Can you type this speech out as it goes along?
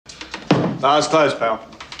Bar's closed, pal.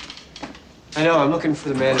 I know, I'm looking for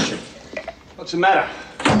the manager. What's the matter?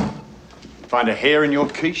 Find a hair in your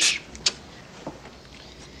quiche?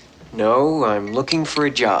 No, I'm looking for a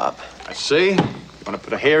job. I see. You want to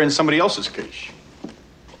put a hair in somebody else's quiche.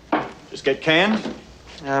 Just get canned?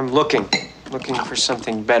 I'm looking for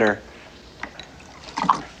something better.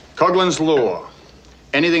 Coughlin's law.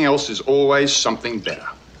 Anything else is always something better.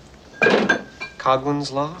 Coughlin's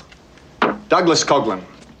law? Douglas Coughlin.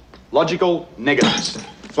 Logical negatives.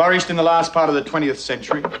 Flourished in the last part of the 20th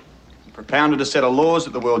century. Propounded a set of laws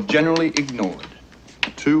that the world generally ignored.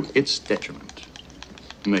 To its detriment.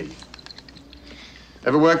 Me.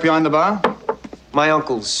 Ever work behind the bar? My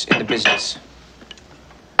uncle's in the business.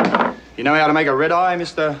 You know how to make a red eye,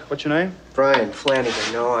 Mr. What's your name? Brian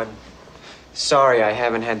Flanagan. No, I'm sorry I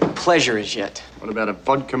haven't had the pleasure as yet. What about a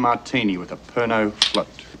vodka martini with a Pernod float?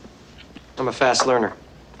 I'm a fast learner.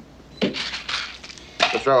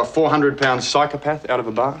 To throw a 400-pound psychopath out of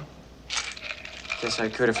a bar? Guess I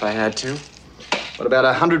could if I had to. What about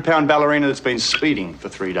a 100-pound ballerina that's been speeding for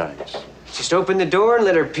 3 days? Just open the door and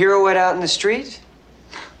let her pirouette out in the street?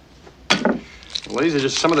 Well, these are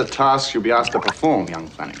just some of the tasks you'll be asked to perform, young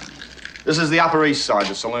Flanagan. This is the Upper East Side,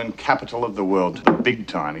 the saloon capital of the world. Big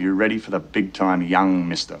time. Are you ready for the big time, young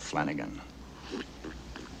Mr. Flanagan?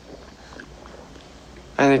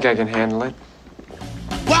 I think I can handle it.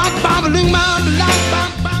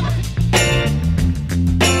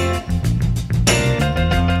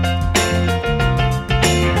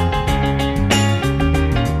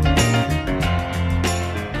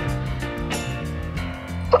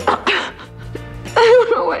 I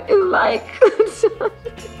don't know what you like.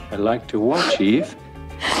 I like to watch, Eve.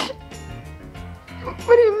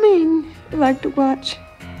 What do you mean, you like to watch?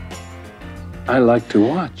 I like to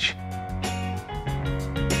watch.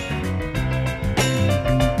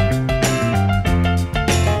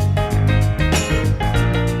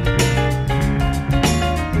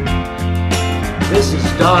 This is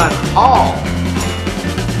Don Hall.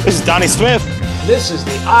 This is Donnie Smith. This is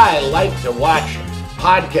the I Like to Watch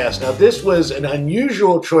podcast. Now, this was an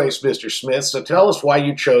unusual choice, Mr. Smith. So tell us why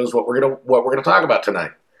you chose what we're gonna talk about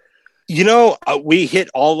tonight. You know, we hit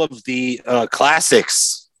all of the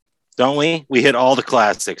classics, don't we? We hit all the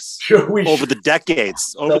classics. Sure, we over the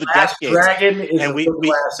decades. Over the Last decades. Dragon is and a good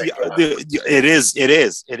classic.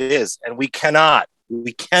 it is, and we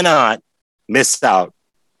cannot miss out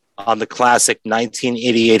on the classic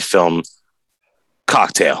 1988 film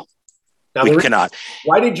Cocktail. Now, we cannot.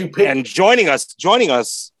 Why did you pick? And joining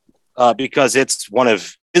us, because it's one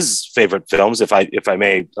of his favorite films. If I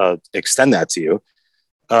may extend that to you,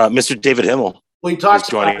 Mr. David Himmel. We talked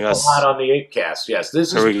joining about us a lot on the ApeCast. Yes,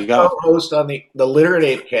 this is the co-host on the Literate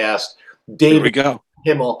ApeCast, David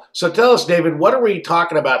Himmel. So tell us, David, what are we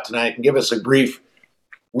talking about tonight? And give us a brief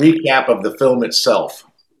recap of the film itself.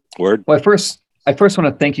 Word. Well, I first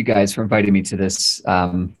want to thank you guys for inviting me to this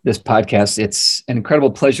podcast. It's an incredible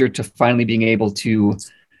pleasure to finally being able to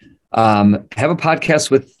have a podcast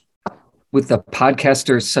with a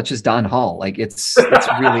podcaster such as Don Hall. Like it's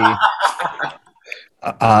really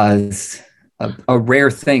a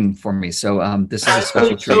rare thing for me. So this is a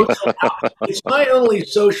special treat. It's my only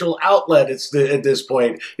social outlet. At this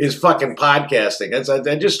point is fucking podcasting.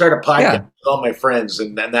 I just started podcasting with all my friends,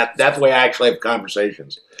 and that's the way I actually have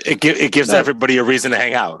conversations. It gives everybody a reason to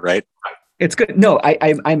hang out, right? It's good. No,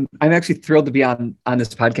 I'm actually thrilled to be on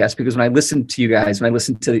this podcast because when I listen to you guys, when I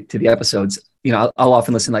listen to the episodes, you know, I'll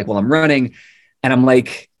often listen like while I'm running, and I'm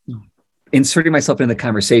like inserting myself in the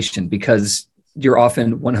conversation because you're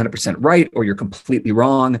often 100% right or you're completely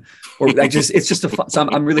wrong, or it's just a fun. So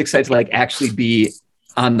I'm really excited to like actually be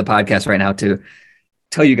on the podcast right now to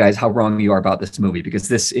tell you guys how wrong you are about this movie, because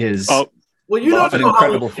this is well, you don't an know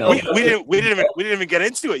incredible film. We didn't even get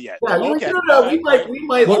into it yet. Yeah, okay. you know, we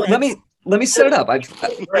might. Well, let me set it up.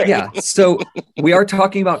 Yeah. So we are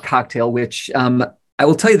talking about Cocktail, which I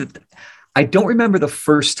will tell you that I don't remember the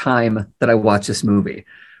first time that I watched this movie,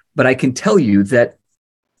 but I can tell you that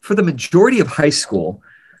for the majority of high school,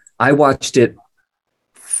 I watched it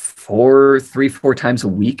 4 times a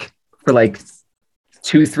week for like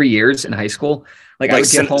 2-3 years in high school. Like I would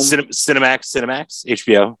get home. Cinemax,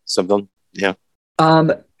 HBO, something. Yeah.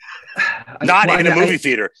 Not in a movie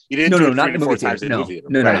theater. You didn't do it not in a movie theater.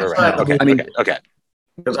 No. Right. Okay. I mean, okay.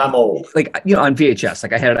 Because I'm old. Like, you know, on VHS.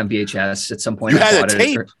 Like I had it on VHS at some point. You had a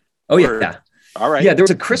tape. Oh yeah. All right. Yeah, there was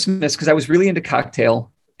a Christmas because I was really into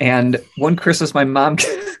Cocktail, and one Christmas my mom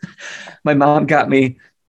got me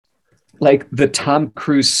like the Tom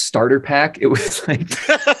Cruise starter pack. It was like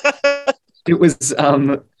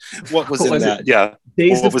what was in that? Yeah.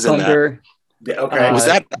 Days of Thunder. Okay. Was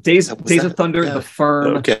that Days of Thunder, The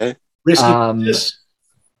Firm? Okay. Risky Business.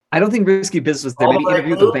 I don't think Risky Business was there. All Maybe the right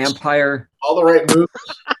Interview with the moves. Vampire. All the right moves.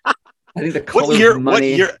 I think The Color What year? of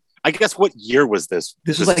Money. What year? I guess what year was this?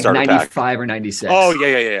 This was like starter 95 pack? or 96. Oh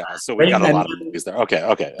yeah. So we got a And- lot of movies there.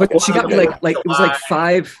 Okay. But okay. she got me Yeah. like it was like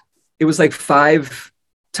five. It was like 5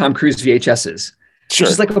 Tom Cruise VHSs, Sure.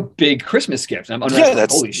 which is like a big Christmas gift. I'm Yeah, like,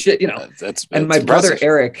 that's- holy shit, That's And my brother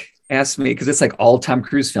Eric asked me, because it's like all Tom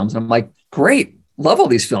Cruise films, and I'm like, great, love all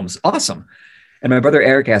these films, awesome. And my brother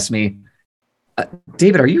Eric asked me,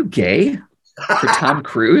 David, are you gay for Tom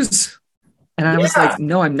Cruise? And I was like,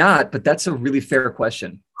 no, I'm not, but that's a really fair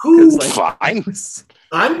question. Who? Fine.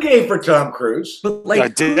 I'm gay for Tom Cruise. But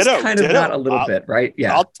like, who's kind of not a little bit, right?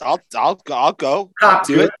 Yeah. I'll go. Cop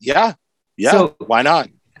Do good. it. Yeah. So- Why not?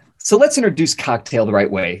 So let's introduce Cocktail the right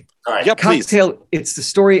way. All right. Yeah, please. Cocktail, it's the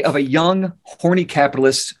story of a young, horny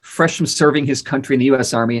capitalist fresh from serving his country in the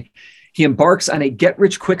U.S. Army. He embarks on a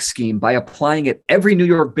get-rich-quick scheme by applying at every New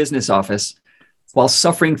York business office while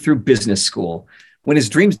suffering through business school. When his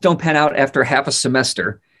dreams don't pan out after half a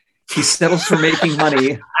semester, he settles for making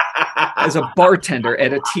money as a bartender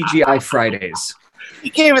at a TGI Fridays. He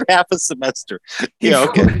gave it half a semester. Yeah,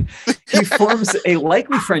 okay. He forms a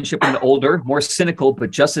likely friendship with an older, more cynical, but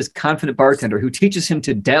just as confident bartender who teaches him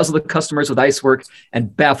to dazzle the customers with ice work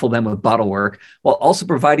and baffle them with bottle work, while also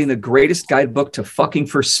providing the greatest guidebook to fucking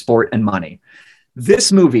for sport and money.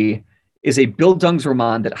 This movie is a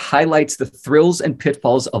Bildungsroman that highlights the thrills and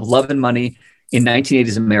pitfalls of love and money in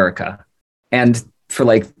 1980s America. And for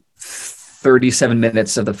like 37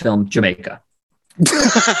 minutes of the film, Jamaica.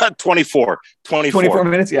 24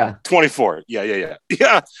 minutes. Yeah. 24. Yeah.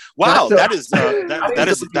 Wow. That is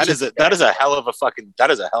a hell of a fucking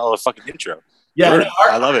intro. Yeah.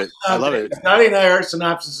 I love it. I love it. 99 our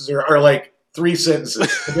synopsises are like 3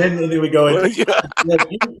 sentences. And then we go into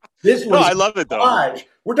this was I love it though. Live.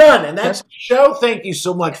 We're done. And that's the show. Thank you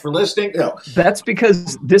so much for listening. No. That's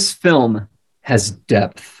because this film has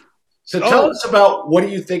depth. So tell us about, what do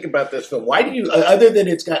you think about this film? Why do you, other than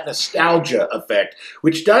it's got nostalgia effect,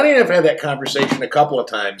 which Donnie and I have had that conversation a couple of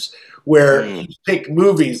times, where you pick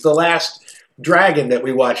movies, The Last Dragon that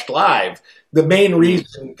we watched live, the main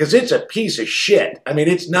reason, because it's a piece of shit. I mean,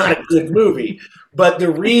 it's not a good movie, but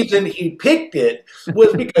the reason he picked it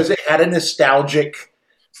was because it had a nostalgic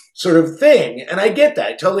sort of thing. And I get that.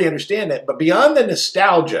 I totally understand that. But beyond the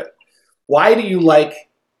nostalgia, why do you like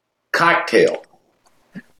Cocktail?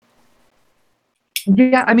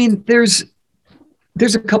 Yeah, I mean, there's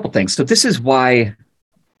a couple things. So this is why,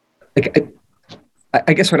 like,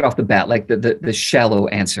 I guess right off the bat, like the shallow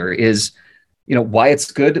answer is, why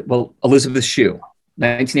it's good. Well, Elizabeth Shue,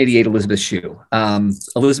 1988 Elizabeth Shue,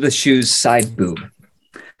 Elizabeth Shue's side boob.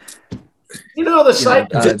 The side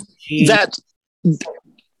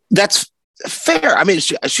that's fair. I mean,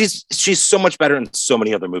 she's so much better in so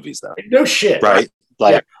many other movies, though. No shit, right?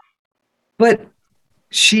 Like, but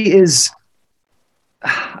she is.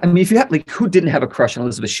 I mean, if you have who didn't have a crush on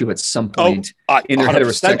Elizabeth Shue at some point in her 100%.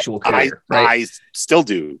 heterosexual career, right? I still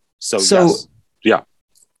do. So yes. Yeah,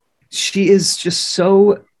 she is just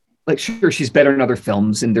so sure, she's better in other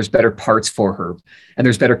films, and there's better parts for her, and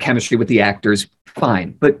there's better chemistry with the actors.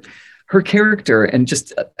 Fine, but her character and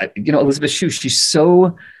just Elizabeth Shue, she's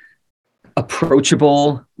so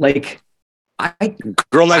approachable. Like,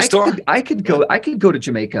 Girl Next Door. I could go to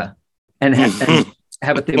Jamaica and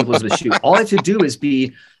have a thing with Elizabeth Shue. All I have to do is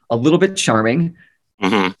be a little bit charming,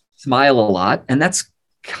 smile a lot, and that's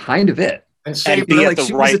kind of it. And be at the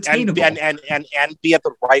right and be at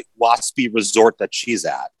the right waspy resort that she's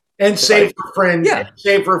at. And save her friend. Yeah.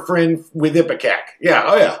 Save her friend with Ipecac. Yeah.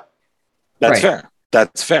 Oh yeah. That's fair.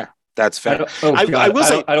 That's fair. That's fair. I will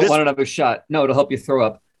say I don't want another shot. No, it'll help you throw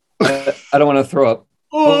up. I don't want to throw up.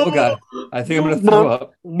 Oh God, I think I'm going to throw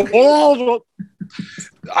up.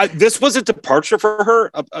 This was a departure for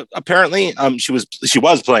her. Apparently, she was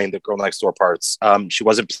playing the girl next door parts. She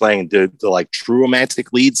wasn't playing the like true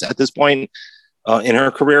romantic leads at this point in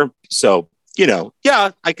her career. So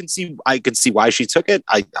I can see why she took it.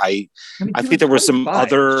 I think there were some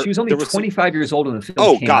other. She was only 25 years old when the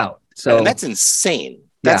film came out. So and that's insane.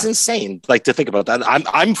 That's insane. Like, to think about that.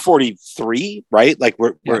 I'm 43, right? Like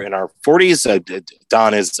we're in our 40s.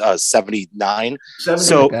 Don is 79.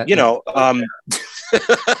 So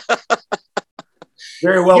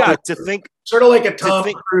very well. Yeah, to think sort of like a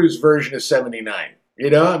Tom Cruise version of 79.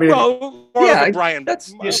 I mean, Brian. Brian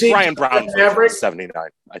Brown Maverick 79.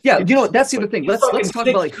 That's the other thing. Let's talk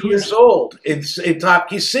about who's years old.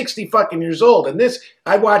 He's 60 fucking years old, and this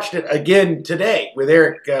I watched it again today with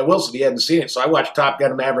Eric Wilson. He hadn't seen it, so I watched Top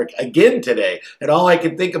Gun Maverick again today, and all I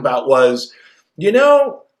could think about was,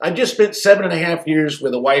 I just spent 7.5 years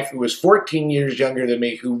with a wife who was 14 years younger than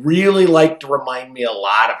me, who really liked to remind me a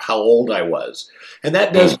lot of how old I was. And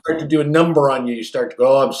that does start to do a number on you. You start to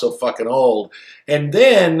go, oh, I'm so fucking old. And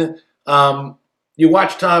then you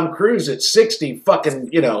watch Tom Cruise at 60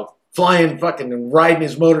 fucking, flying fucking and riding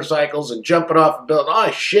his motorcycles and jumping off and building, oh,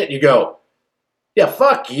 shit. You go, yeah,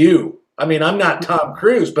 fuck you. I mean, I'm not Tom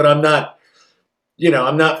Cruise, but I'm not,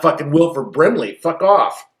 I'm not fucking Wilford Brimley. Fuck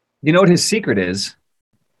off. You know what his secret is?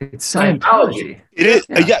 It's Scientology. It is.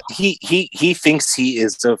 Yeah. He thinks he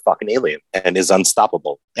is a fucking alien and is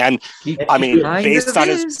unstoppable. And based on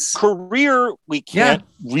his career, we can't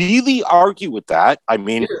really argue with that. I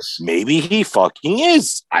mean, maybe he fucking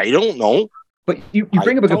is. I don't know. But you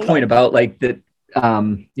bring up a good point about like that.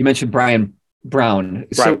 You mentioned Brian Brown.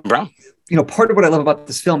 Brown. Part of what I love about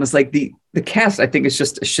this film is like the cast. I think is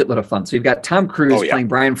just a shitload of fun. So you've got Tom Cruise playing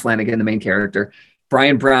Brian Flanagan, the main character.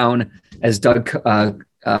 Brian Brown as Doug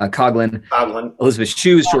Coughlin. Elizabeth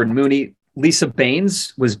Shue as Jordan Mooney. Lisa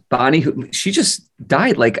Baines was Bonnie, who she just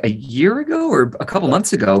died like a year ago or a couple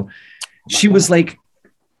months ago. She was like,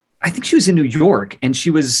 I think she was in New York, and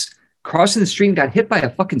she was crossing the street and got hit by a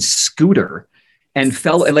fucking scooter and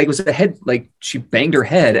fell, and like it was a head, like she banged her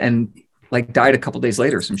head and like died a couple days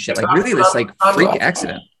later or some shit. Like really this like freak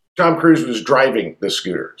accident. Tom Cruise was driving the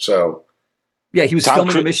scooter, so yeah, he was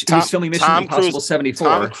filming Mission Impossible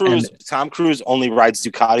 74. Tom Cruise only rides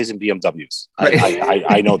Ducatis and BMWs.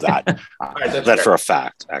 I know that. That for a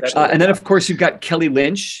fact, actually. And then, of course, you've got Kelly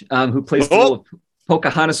Lynch, who plays the role of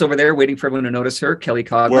Pocahontas over there, waiting for everyone to notice her. Kelly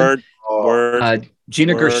Coughlin. Word.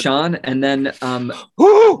 Gina Gershon. And then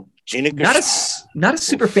Gina Gershon. Not a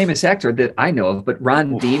super famous actor that I know of, but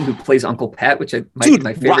Ron Dean, who plays Uncle Pat, which might be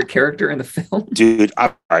my favorite character in the film. Dude,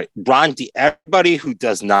 all right. Ron Dean, everybody who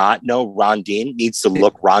does not know Ron Dean needs to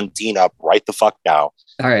look Ron Dean up right the fuck now.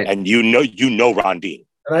 All right. And you know Ron Dean.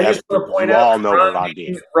 And I just want to point out,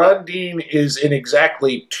 Ron Dean is in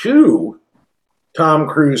exactly 2 Tom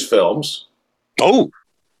Cruise films. Oh,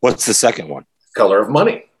 what's the second one? Color of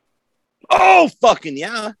Money. Oh, fucking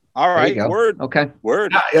yeah. All right. Word. Okay.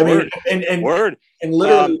 Word. Yeah, I mean, and word. And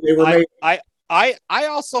literally, they were made. I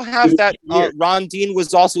also have that Ron Dean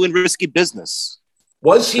was also in Risky Business.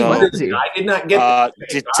 Was he? I did not get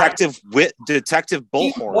Detective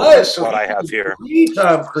Bullhorn. Was what I have here.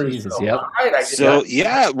 Tom Cruise. Yep.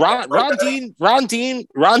 Ron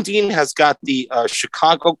Dean has got the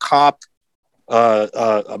Chicago cop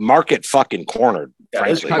market fucking cornered.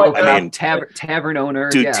 Frankly, I mean, tavern owner,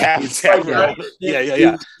 dude. Tavern,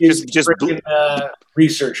 yeah. Just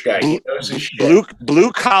research guy.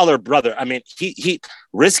 Blue collar brother. I mean, he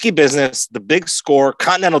Risky Business, The Big Score,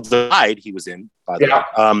 Continental Divide. He was in, by the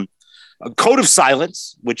way. Code of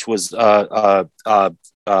Silence, which was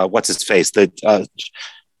what's his face?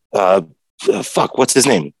 What's his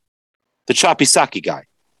name? The Choppy Saki guy.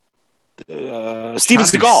 Steven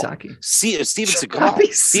Seagal. Steven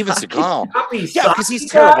Seagal. Yeah, because he's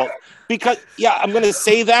terrible. I'm going to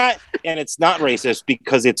say that, and it's not racist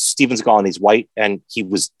because it's Steven Seagal and he's white, and he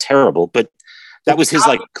was terrible. But that was his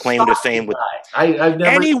like claim to fame. With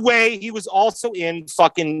anyway, he was also in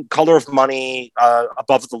fucking Color of Money,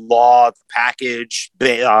 Above the Law, The Package,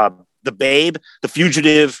 The Babe, The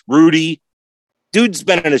Fugitive, Rudy. Dude's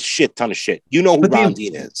been in a shit ton of shit. You know who Ron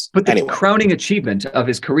Dean is. But the crowning achievement of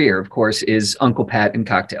his career, of course, is Uncle Pat and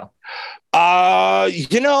Cocktail.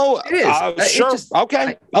 It is. Sure.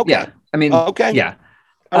 Okay. Yeah. I mean, okay. Yeah.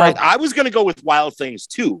 All right. I was going to go with Wild Things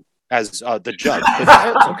too as the judge. But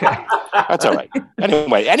that's okay. That's all right.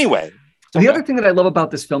 Anyway. The other thing that I love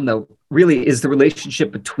about this film, though, really is the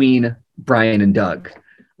relationship between Brian and Doug.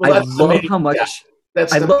 I love how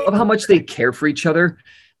much they care for each other.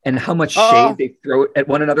 And how much shade they throw at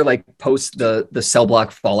one another, like post the cell block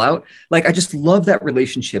fallout. Like, I just love that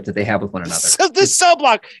relationship that they have with one another. So the cell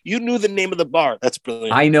block, you knew the name of the bar. That's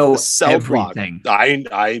brilliant. I know everything. Block.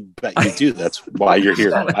 I bet you do. That's why you're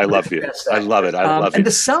here. I love you. I love it. I love it. And the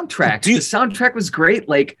soundtrack. The soundtrack was great.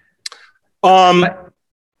 Like, my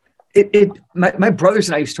brothers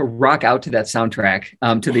and I used to rock out to that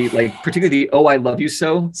soundtrack. To the particularly the "Oh I Love You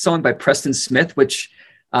So" song by Preston Smith, which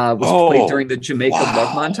was played during the Jamaica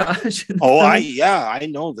love montage. I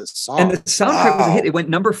know this song. And the soundtrack was a hit. It went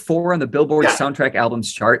number 4 on the Billboard soundtrack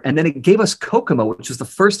albums chart, and then it gave us Kokomo, which was the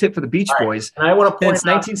first hit for the Beach Boys. And I want to point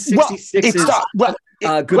out 1966's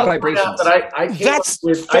Good Vibrations. That I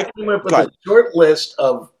came up with a short list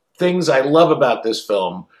of things I love about this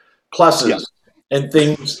film, pluses, and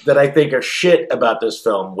things that I think are shit about this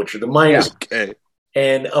film, which are the minuses. Okay.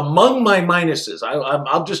 And among my minuses,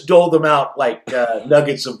 I'll just dole them out like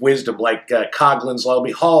nuggets of wisdom, like Coughlin's Law,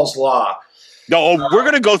 Hall's Law. No, we're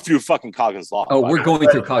gonna go through fucking Coggins Law. Oh, we're going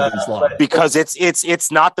through Coggins Law because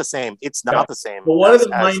it's not the same. It's not the same. But one of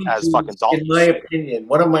the as minuses, fucking Dalton. in my opinion,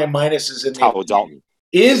 one of my minuses in the Dalton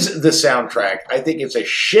is the soundtrack. I think it's a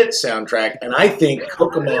shit soundtrack, and I think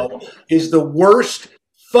Kokomo is the worst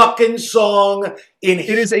fucking song in. It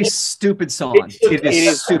is a stupid song. It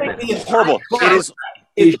is stupid. It's horrible. It is.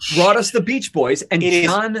 It brought us the Beach Boys, and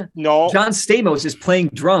John Stamos is playing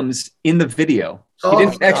drums in the video. He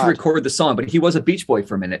didn't actually record the song, but he was a Beach Boy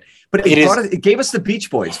for a minute. But it gave us the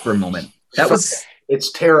Beach Boys for a moment.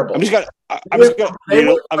 It's terrible. They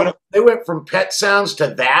went from Pet Sounds to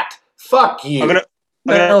that. Fuck you.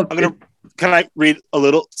 Can I read a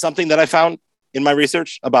little something that I found in my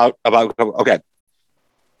research about okay.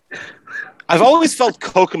 I've always felt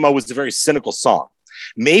Kokomo was a very cynical song.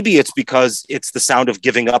 Maybe it's because it's the sound of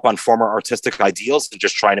giving up on former artistic ideals and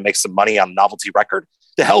just trying to make some money on a novelty record.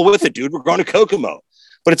 The hell with it, dude. We're going to Kokomo.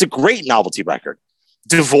 But it's a great novelty record.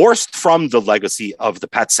 Divorced from the legacy of the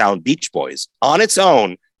Pet Sound Beach Boys, on its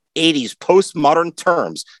own 80s postmodern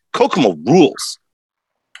terms, Kokomo rules.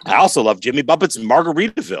 I also love Jimmy Buffett's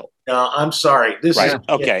Margaritaville. No, I'm sorry. This is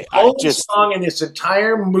okay. The only song in this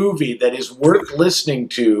entire movie that is worth listening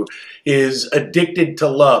to is "Addicted to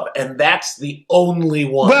Love," and that's the only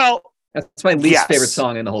one. Well, that's my least favorite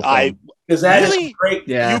song in the whole film. Because that is great.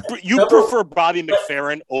 Yeah, you prefer Bobby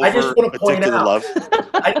McFerrin over "Addicted to Love"?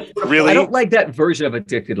 Really? I don't like that version of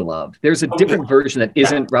 "Addicted to Love." There's a different version that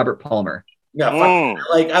isn't Robert Palmer. Yeah,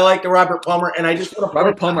 I like the Robert Palmer, and I just want to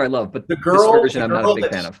Robert Palmer I love, but the this version I'm not a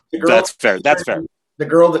big fan of. That's fair. That's fair. The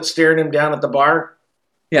girl that's staring him down at the bar.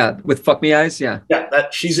 Yeah, with fuck me eyes. Yeah,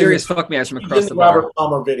 she's serious fuck me eyes from across the bar. Robert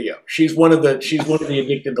Palmer video. She's one of the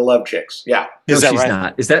Addicted to Love chicks. Yeah, is that she's right?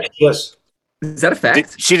 Not. Is that yes? Is that a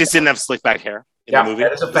fact? She just didn't have slick back hair in the movie.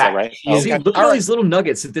 That is a fact. Right? See, look at all these little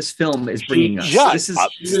nuggets that this film is bringing us. This is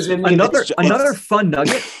another fun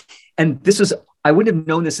nugget, and this was. I wouldn't have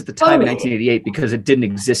known this at the time in 1988 because it didn't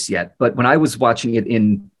exist yet. But when I was watching it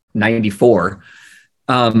in '94,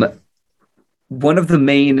 one of the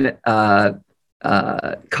main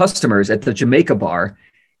customers at the Jamaica bar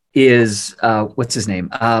is what's his name?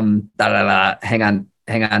 Hang on.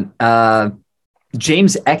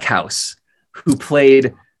 James Eckhouse, who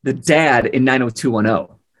played the dad in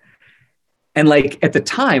 90210. And like at the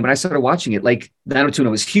time when I started watching it, like 90210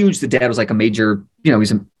 was huge. The dad was like a major,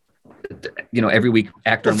 he's a every week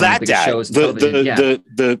actor on one of the biggest shows.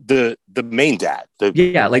 The main dad.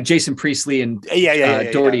 Like Jason Priestley and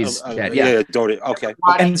Doherty's dad. Yeah, Doherty. Okay.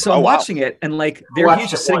 And so I'm watching it, and like he's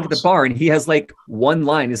just sitting at the bar, and he has like one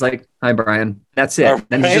line. He's like, "Hi, Brian." That's it. Right.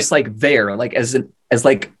 And he's just like there, like as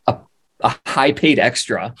like a high paid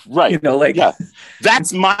extra. Right.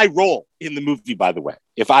 That's my role in the movie. By the way,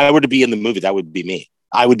 if I were to be in the movie, that would be me.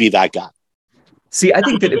 I would be that guy. See, I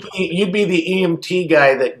think that you'd be the EMT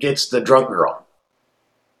guy that gets the drunk girl.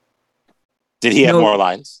 Did he have more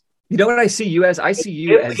lines? You know what I see you as? I see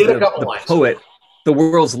you as the poet, the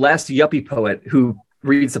world's last yuppie poet who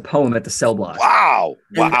reads a poem at the cell block. Wow.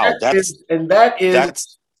 That's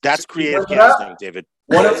creative casting, David.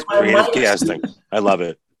 That's creative casting. I love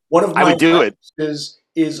it. One of my I would do it. Is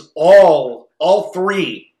all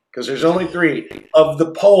three, because there's only three of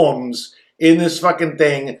the poems in this fucking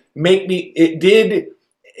thing from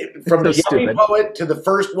the yuppie poet to the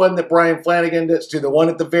first one that Brian Flanagan does to the one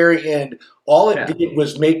at the very end. All it did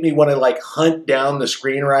was make me want to like hunt down the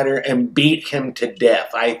screenwriter and beat him to death.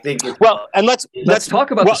 I think. Let's talk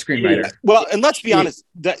about the screenwriter. Well, and let's be honest.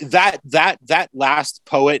 That last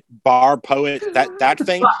bar poet, that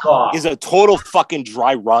thing is a total fucking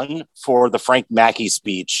dry run for the Frank Mackey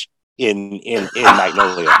speech in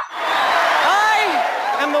Magnolia.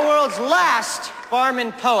 I'm the world's last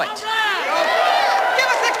barman poet. Give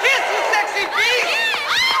us a kiss, you sexy beast!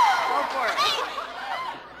 Go for it.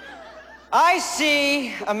 I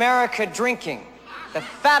see America drinking the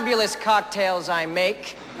fabulous cocktails I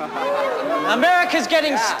make. America's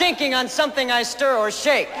getting stinking on something I stir or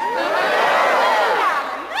shake.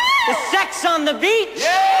 The sex on the beach.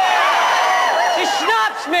 The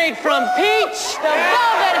schnapps made from peach. The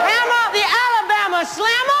velvet hammer. The Alabama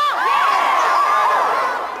slammer.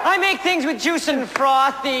 I make things with juice and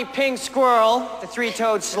froth, the pink squirrel, the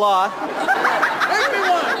three-toed sloth.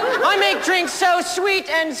 I make drinks so sweet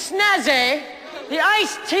and snazzy, the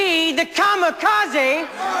iced tea, the kamikaze,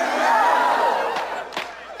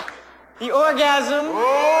 the orgasm.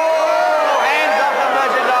 Oh, hands up the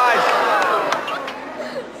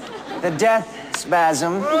merchandise. The death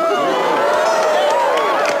spasm.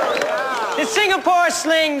 The Singapore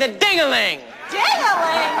sling, the ding-a-ling.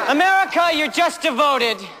 Ding-a-ling? America, you're just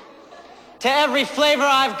devoted to every flavor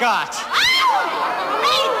I've got.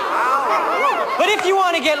 if you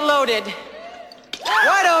want to get loaded,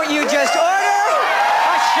 why don't you just order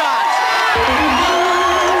a shot?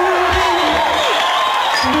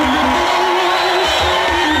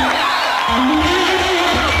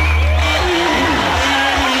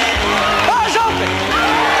 Bar's open.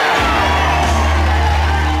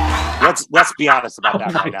 Let's be honest about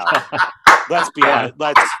that right now. Let's be honest.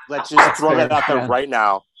 Let's just throw that out there right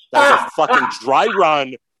now. That was a fucking dry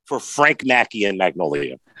run for Frank Mackey and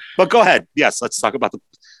Magnolia. But go ahead. Yes, let's talk about the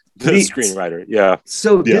screenwriter. Yeah.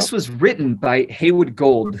 So this was written by Haywood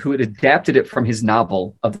Gold, who had adapted it from his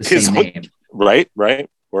novel of the same name. Right.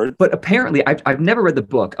 Word. But apparently, I've never read the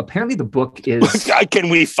book. Apparently, the book is. Can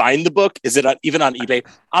we find the book? Is it even on eBay?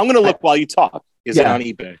 I'm going to look while you talk. Is it on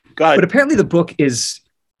eBay? Go ahead. But apparently, the book is.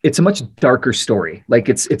 It's a much darker story. Like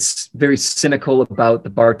it's very cynical about the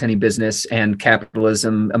bartending business and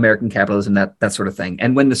capitalism, American capitalism, that sort of thing.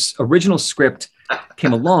 And when this original script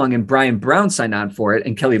came along and Brian Brown signed on for it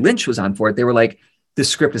and Kelly Lynch was on for it, they were like, this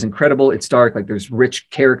script is incredible. It's dark. Like there's rich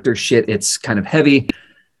character shit. It's kind of heavy.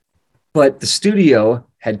 But the studio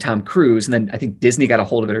had Tom Cruise, and then I think Disney got a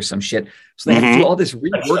hold of it or some shit. So they had to do all this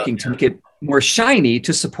reworking to make it more shiny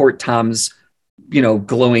to support Tom's,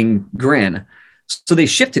 glowing grin. So they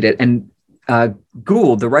shifted it, and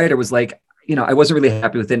Gould, the writer, was like, I wasn't really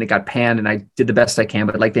happy with it, and it got panned, and I did the best I can,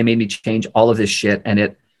 but like they made me change all of this shit, and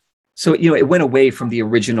it went away from the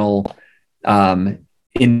original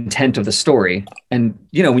intent of the story. And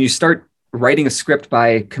when you start writing a script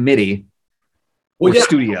by committee or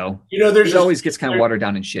studio, it always gets kind of watered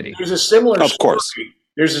down and shitty. There's a similar, of course. Story.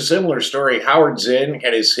 There's a similar story. Howard Zinn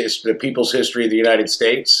had the People's History of the United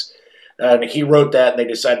States. And he wrote that, and they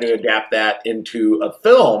decided to adapt that into a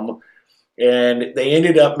film, and they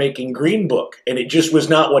ended up making Green Book, and it just was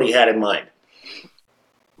not what he had in mind.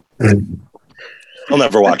 I'll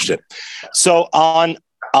never watched it. So on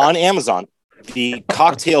Amazon, the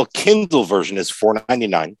Cocktail Kindle version is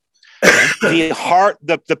 $4.99.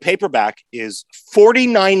 The paperback is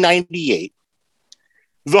 $49.98.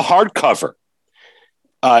 The hardcover.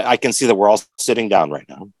 I can see that we're all sitting down right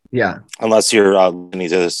now. Yeah. Unless you're listening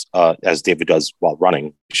to this as David does while running,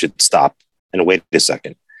 you should stop and wait a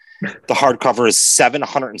second. The hardcover is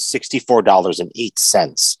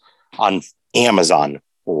 $764.08 on Amazon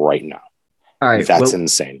right now. All right. That's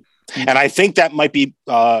insane. And I think that might be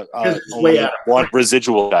only one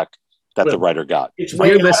residual check that the writer got.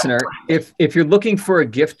 Dear listener, if you're looking for a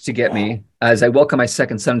gift to get me as I welcome my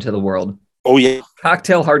second son to the world. Oh, yeah.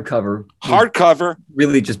 Cocktail hardcover.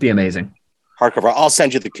 Really just be amazing. Hardcover. I'll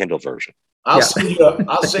send you the Kindle version. I'll send you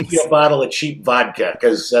a bottle of cheap vodka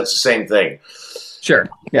because that's the same thing. Sure.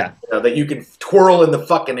 Yeah. That you can twirl in the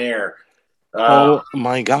fucking air. Oh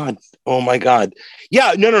my god.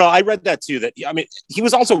 Yeah. No. I read that too. He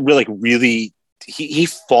was also really. He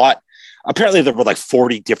fought. Apparently, there were like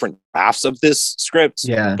 40 different drafts of this script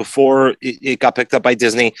before it got picked up by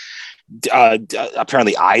Disney.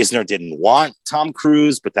 Apparently Eisner didn't want Tom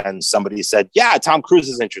Cruise, but then somebody said, yeah, Tom Cruise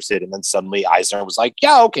is interested. And then suddenly Eisner was like,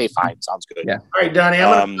 yeah, okay, fine. Sounds good. Yeah. All right, Donnie,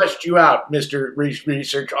 I'm going to bust you out, Mr.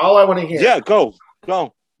 Research. All I want to hear. Yeah, go.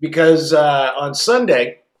 Because on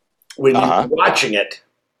Sunday, when you were watching it,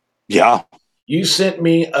 you sent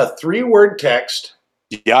me a 3-word text.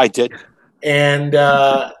 Yeah, I did. And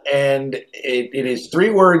it is 3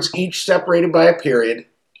 words, each separated by a period.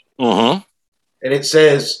 Mm-hmm. And it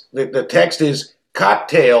says that the text is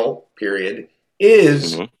cocktail, period,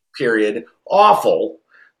 is, period, awful.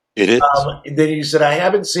 It is. Then you said, I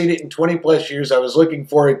haven't seen it in 20 plus years. I was looking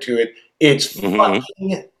forward to it. It's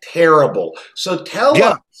fucking terrible. So tell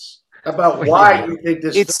us about why you think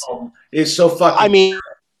this film is so fucking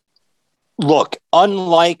look,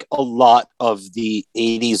 unlike a lot of the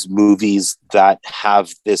 80s movies that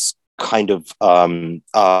have this kind of the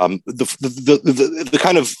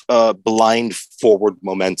kind of blind forward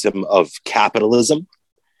momentum of capitalism.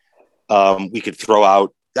 We could throw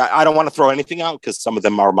out. I don't want to throw anything out because some of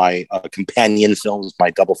them are my companion films, my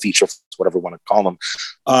double feature, whatever you want to call them.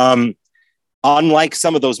 Unlike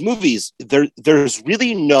some of those movies, there's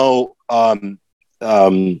really no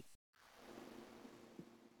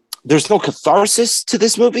there's no catharsis to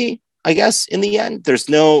this movie. I guess in the end, there's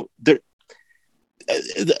no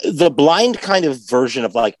the blind kind of version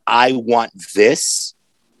of like, I want this.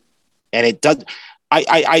 And it does.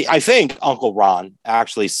 I think Uncle Ron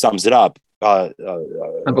actually sums it up.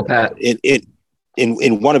 Uncle Pat.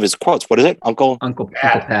 In one of his quotes. What is it? Uncle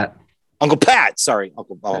Pat. Uncle Pat. Sorry.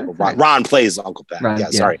 Uncle Ron. Ron plays Uncle Pat. Ron,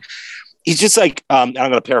 sorry. He's just like, and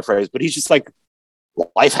I'm going to paraphrase, but he's just like,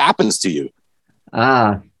 life happens to you.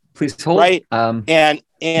 Please hold. Right. And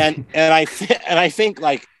I think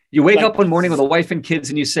like, You wake up one morning with a wife and kids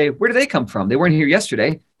and you say, where do they come from? They weren't here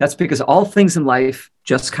yesterday. That's because all things in life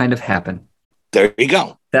just kind of happen. There you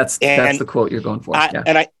go. That's the quote you're going for.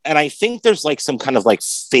 And I think there's like some kind of like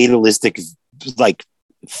fatalistic like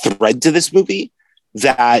thread to this movie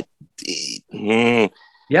that I mean,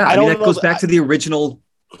 that goes back to the original,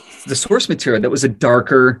 the source material that was a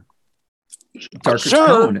darker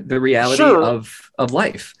tone, the reality of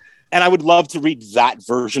life. And I would love to read that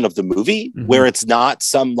version of the movie where it's not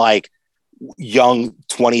some like young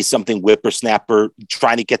 20-something whippersnapper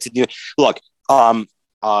trying to get to New York. Look,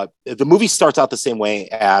 the movie starts out the same way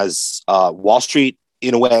as Wall Street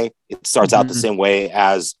in a way. It starts out the same way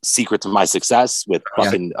as Secret to My Success with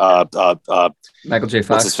fucking Michael J. Fox.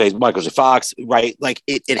 What's his face? Michael J. Fox, right? Like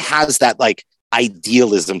it has that like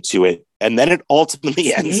idealism to it. And then it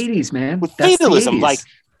ultimately ends the 80s, man. With fatalism. Like,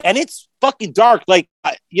 and it's fucking dark. Like,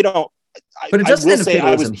 but it doesn't end with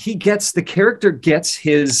fatalism. The character gets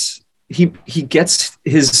his prize. He gets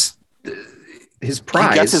his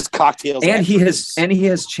cocktails. And he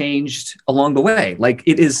has changed along the way. Like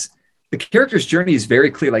the character's journey is very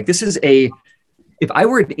clear. Like this is if I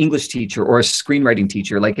were an English teacher or a screenwriting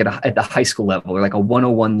teacher, like at the high school level or like a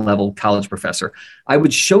 101 level college professor, I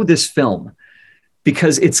would show this film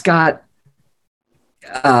because it's got,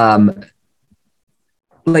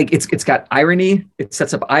 it's got irony. It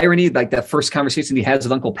sets up irony. Like that first conversation he has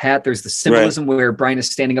with Uncle Pat, there's the symbolism where Brian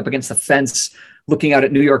is standing up against the fence, looking out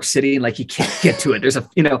at New York City and like, he can't get to it. There's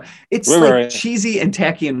it's cheesy and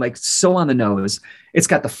tacky and like so on the nose. It's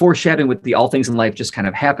got the foreshadowing with the all things in life just kind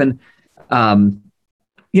of happen. And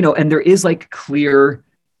there is like clear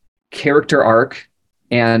character arc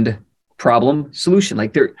and problem solution.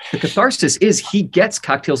 Like the catharsis is he gets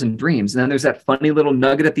cocktails and dreams. And then there's that funny little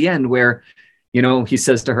nugget at the end where, he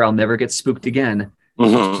says to her, I'll never get spooked again.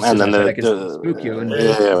 And then I can spook you. And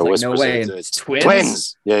like, no way. And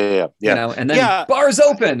twins. Yeah. And then bars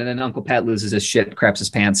open. And then Uncle Pat loses his shit, craps his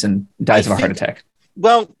pants and dies of a heart attack.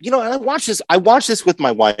 Well, I watched this with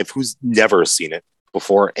my wife who's never seen it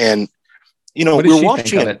before. And, we're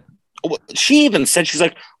watching it. She even said, she's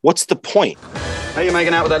like, what's the point? How are you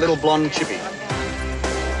making out with that little blonde chippy?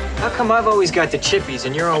 How come I've always got the chippies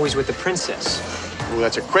and you're always with the princess? Well,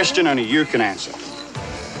 that's a question only you can answer.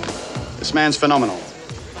 This man's phenomenal.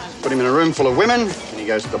 Put him in a room full of women, and he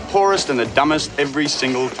goes to the poorest and the dumbest every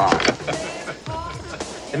single time.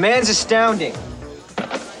 The man's astounding.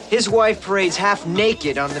 His wife parades half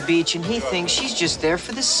naked on the beach, and he thinks she's just there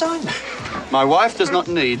for the sun. My wife does not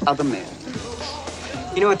need other men.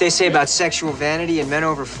 You know what they say about sexual vanity in men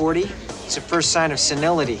over 40? It's the first sign of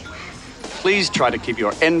senility. Please try to keep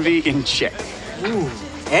your envy in check. Ooh,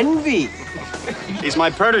 envy. He's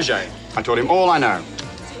my protege. I taught him all I know.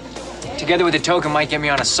 Together with a token might get me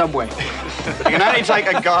on a subway. You can only take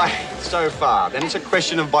a guy so far. Then it's a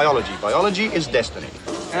question of biology. Biology is destiny.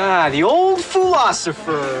 Ah, the old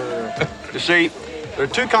philosopher. You see, there are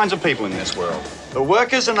two kinds of people in this world. The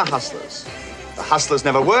workers and the hustlers. The hustlers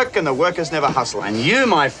never work and the workers never hustle. And you,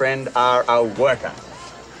 my friend, are a worker.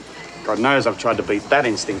 God knows I've tried to beat that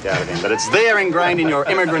instinct out of him, but it's there ingrained in your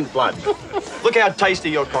immigrant blood. Look how tasty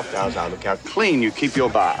your cocktails are. Look how clean you keep your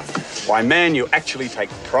bar. Why, man, you actually take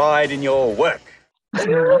pride in your work. She's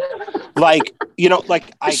like,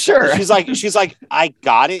 I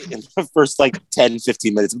got it in the first 10,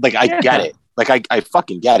 15 minutes. Like, I get it. Like, I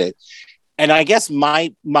fucking get it. And I guess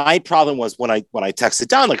my problem was when I texted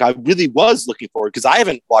down, I really was looking forward because I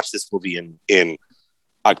haven't watched this movie in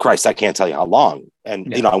Christ, I can't tell you how long.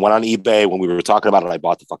 And, I went on eBay when we were talking about it. I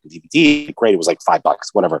bought the fucking DVD. Great. It was like $5,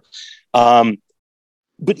 whatever.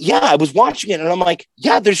 But yeah, I was watching it and I'm like,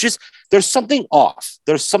 yeah, there's something off.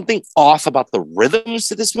 There's something off about the rhythms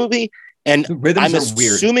to this movie. And I'm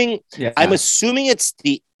assuming it's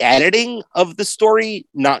the editing of the story,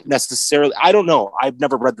 not necessarily. I don't know. I've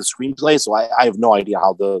never read the screenplay, so I have no idea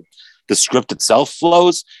how the script itself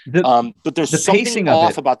flows. But there's something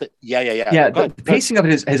off about the the pacing of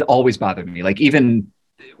it has always bothered me. Like even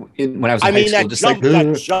when I was in high school,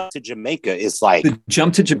 that jump to Jamaica is like the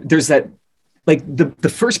jump to there's that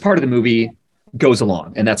the first part of the movie goes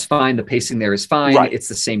along and that's fine. The pacing there is fine. Right. It's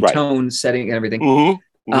the same tone, setting, and everything.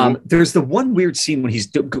 There's the one weird scene when he's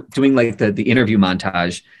doing the interview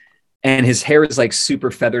montage. And his hair is super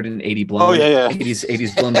feathered and 80 blown.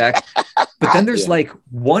 80s blown back. But then there's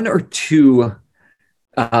one or two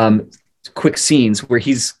quick scenes where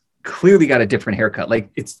he's clearly got a different haircut.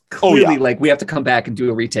 It's clearly we have to come back and do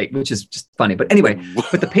a retake, which is just funny. But anyway,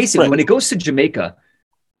 the pacing, when it goes to Jamaica,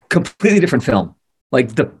 completely different film.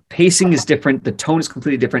 The pacing is different. The tone is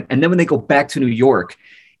completely different. And then when they go back to New York,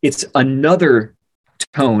 it's another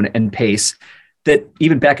tone and pace that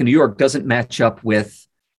even back in New York doesn't match up with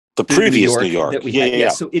The previous New York. That we had. Yeah.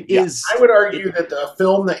 So it is. I would argue that the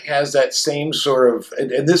film that has that same sort of,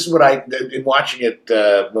 and this is what in watching it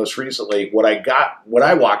most recently, what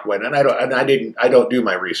I walked away, and I don't do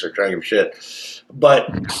my research, I don't give a shit, but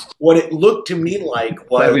what it looked to me like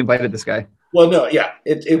was. Glad we invited this guy. Well, no, yeah.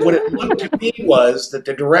 What it looked to me was that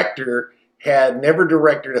the director had never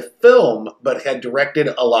directed a film, but had directed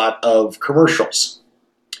a lot of commercials.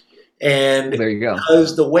 And there you go.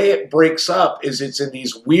 Because the way it breaks up is it's in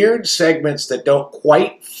these weird segments that don't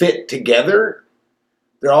quite fit together.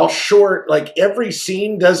 They're all short. Like every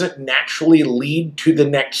scene doesn't naturally lead to the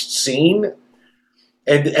next scene.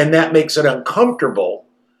 And that makes it uncomfortable.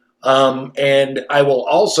 And I will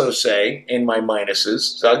also say in my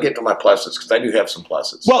minuses, so I'll get to my pluses because I do have some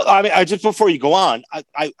pluses. Well, I mean, just before you go on,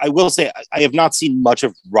 I will say I have not seen much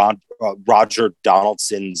of Roger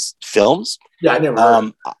Donaldson's films. Yeah, I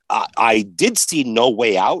never. I did see No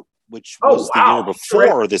Way Out, which was the year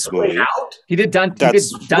before this movie. He did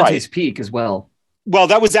Dante's Peak as well. Well,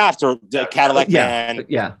 that was after the Cadillac Man.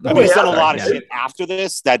 Yeah, I mean, he's done a lot of shit after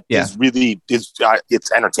this that is really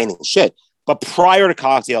it's entertaining shit. But prior to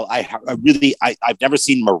Cocktail, I've never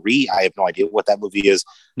seen Marie. I have no idea what that movie is.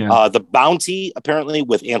 Yeah. The Bounty, apparently,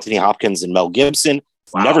 with Anthony Hopkins and Mel Gibson.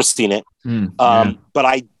 Wow. Never seen it. But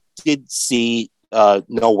I did see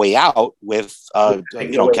No Way Out with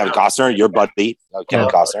Kevin Costner, your buddy, Kevin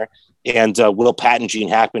Costner, and Will Patton, Gene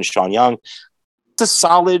Hackman, Sean Young. It's a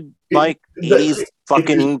solid 80s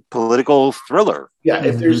fucking political thriller. Yeah,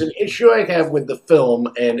 if there's an issue I have with the film,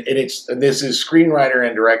 and this is screenwriter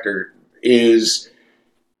and director, is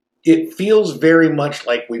it feels very much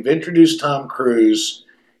like we've introduced Tom Cruise,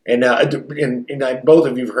 and both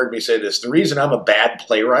of you have heard me say this. The reason I'm a bad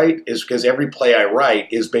playwright is because every play I write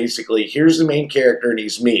is basically, here's the main character and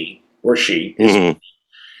he's me, or she,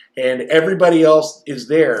 and everybody else is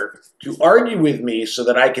there to argue with me so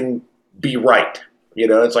that I can be right.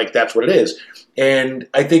 It's like, that's what it is. And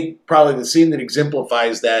I think probably the scene that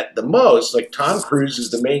exemplifies that the most, like Tom Cruise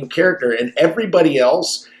is the main character and everybody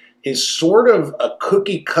else is sort of a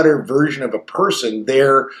cookie cutter version of a person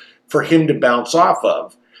there for him to bounce off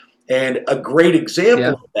of. And a great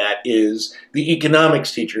example of that is the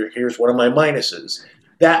economics teacher. Here's one of my minuses.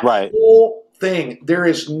 That whole thing, there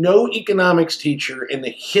is no economics teacher in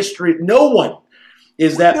the history. No one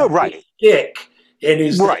is that dick. And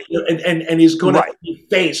is and he's going to be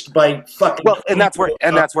faced by fucking. Well, and that's where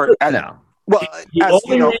the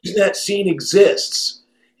only reason that scene exists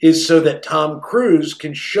is so that Tom Cruise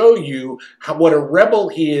can show you what a rebel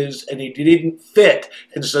he is, and he didn't fit,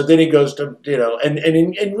 and so then he goes to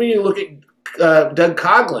and when you look at Doug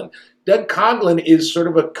Coughlin is sort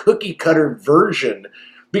of a cookie cutter version,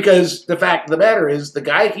 because the fact of the matter is the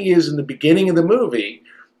guy he is in the beginning of the movie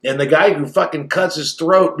and the guy who fucking cuts his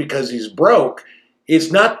throat because he's broke.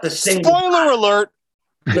 It's not the same. Spoiler alert.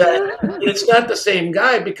 It's not the same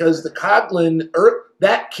guy, because the Coughlin,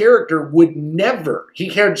 that character would never. He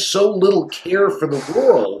had so little care for the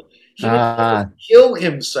world. He would kill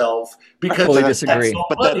himself because. I fully disagree.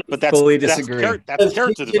 That's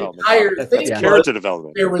character development. Character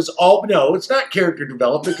development. There was no, it's not character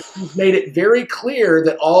development. He's made it very clear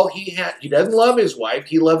that all he doesn't love his wife.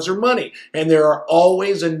 He loves her money, and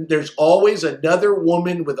there's always another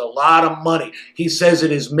woman with a lot of money. He says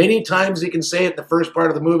it as many times as he can say it in the first part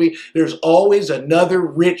of the movie. There's always another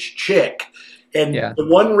rich chick. And the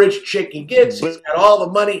one rich chick he gets, he's got all the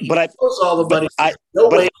money. He knows all the money. No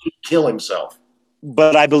way he'd kill himself.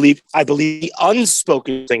 But I believe the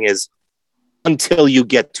unspoken thing is until you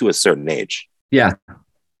get to a certain age. Yeah.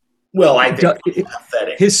 Well, I think it's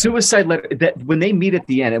pathetic. His suicide letter, that when they meet at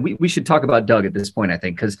the end, and we should talk about Doug at this point, I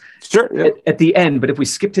think, because at the end, but if we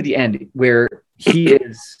skip to the end where he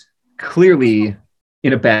is clearly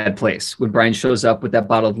in a bad place, when Brian shows up with that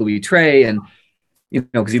bottle of Louis Trey, and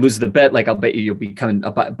because he loses the bet, like, I'll bet you'll be coming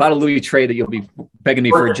a bottle of Louis Trey that you'll be begging me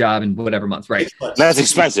for a job in whatever month, right? That's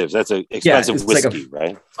expensive. That's an expensive whiskey,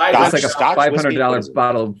 right? It's like a $500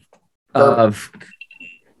 bottle of.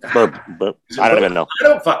 Burp. I don't even know. I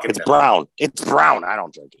don't fucking know. Brown. It's brown. I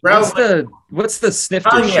don't drink it. What's the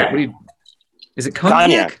snifter shit? Is it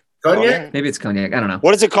cognac? Cognac? Maybe it's cognac. I don't know.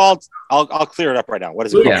 What is it called? I'll clear it up right now. What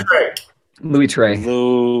is it called? Louis Trey.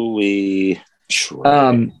 Louis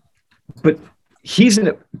Trey. But he's in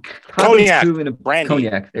a cognac. Brandy.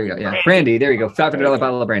 Cognac. There you go. Yeah, brandy. There you go. $500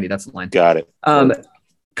 bottle of brandy. That's the line. Got it.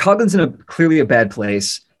 Coughlin's in clearly a bad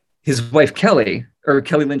place. His wife Kelly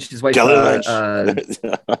Lynch. His wife.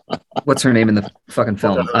 What's her name in the fucking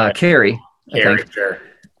film? Carrie. I think. Sure.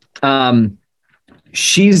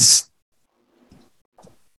 She's.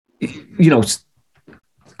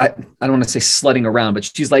 I don't want to say slutting around, but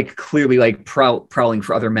she's like clearly like prowling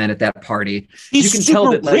for other men at that party. He's you can super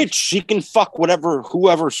tell that like, rich. She can fuck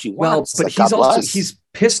whoever she wants. Well, but he's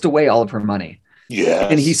pissed away all of her money. Yeah.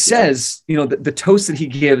 And he says, you know, the toast that he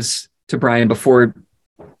gives to Brian before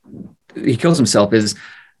he kills himself is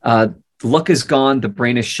luck is gone, the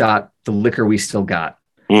brain is shot, the liquor we still got.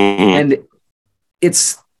 Mm-hmm. And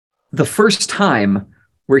it's the first time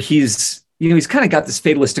where he's kind of got this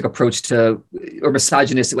fatalistic approach to, or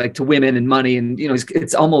misogynistic, like to women and money. And, you know,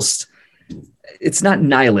 it's not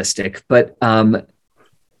nihilistic, but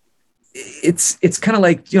it's kind of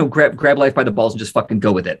like, you know, grab life by the balls and just fucking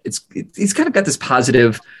go with it. He's kind of got this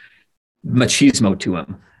positive machismo to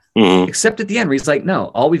him. Mm-hmm. Except at the end where he's like, no,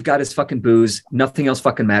 all we've got is fucking booze. Nothing else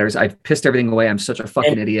fucking matters. I've pissed everything away. I'm such a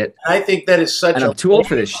fucking idiot. I think that is such I'm too old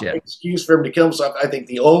for this shit. Excuse for him to kill himself. I think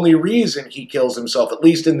the only reason he kills himself, at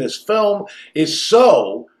least in this film, is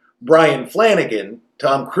so Brian Flanagan,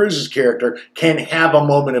 Tom Cruise's character, can have a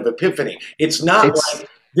moment of epiphany. It's like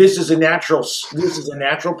this is a natural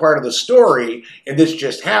part of the story, and this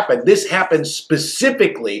just happened. This happened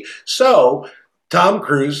specifically so Tom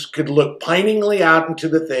Cruise could look piningly out into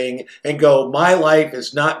the thing and go, my life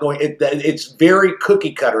is not going... It's very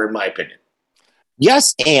cookie cutter, in my opinion.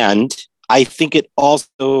 Yes, and I think it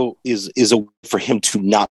also is a way for him to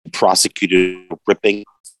not be prosecuted for ripping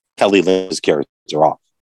Kelly Lynch's character off.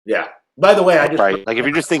 Yeah. By the way, like if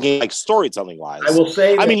you're just thinking like storytelling wise, I will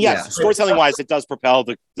say, storytelling wise, it does propel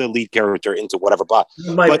the lead character into whatever, but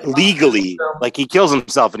legally, like he kills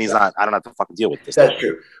himself and he's not. I don't have to fucking deal with this. That's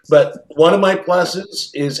true. But one of my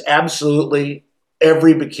pluses is absolutely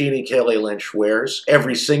every bikini Kelly Lynch wears,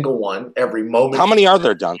 every single one, every moment. How many are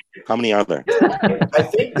there, Don? How many are there? I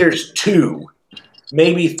think there's 2,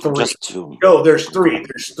 maybe 3. Just 2. No, there's 3.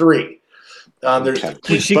 There's 3.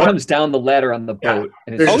 She comes down the ladder on the boat.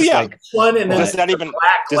 Yeah. And it's like, one, and does that even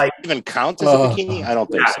count as a bikini? I don't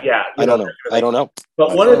think so. Yeah, I don't know.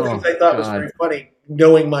 But one of the things I thought was very funny,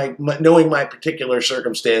 knowing my particular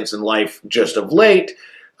circumstance in life just of late,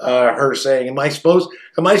 her saying, "Am I supposed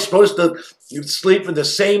to sleep with the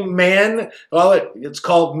same man?" Well, it's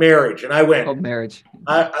called marriage, and I went, "Called marriage."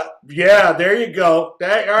 Yeah, there you go. All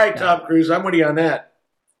right, Tom Cruise, I'm with you on that.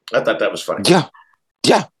 I thought that was funny. Yeah.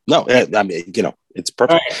 No, I mean, you know, it's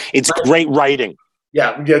perfect. Right. It's great writing.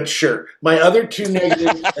 Yeah, sure. My other 2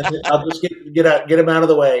 negatives, and I'll just get them out of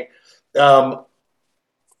the way.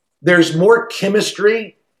 There's more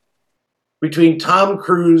chemistry between Tom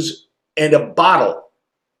Cruise and a bottle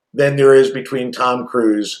than there is between Tom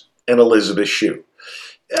Cruise and Elizabeth Shue.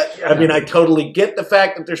 I mean, I totally get the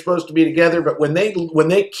fact that they're supposed to be together, but when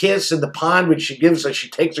they kiss in the pond, which she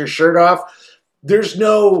takes her shirt off, there's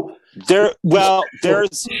no... There's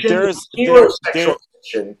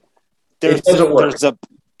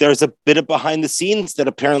a bit of behind the scenes that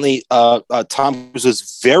apparently Tom Cruise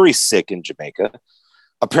was very sick in Jamaica.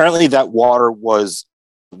 Apparently that water was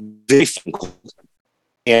very cold,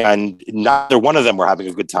 and neither one of them were having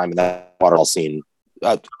a good time in that water scene.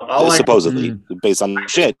 Supposedly, based on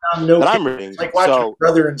shit that I'm reading. It's like watching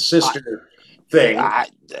brother and sister thing.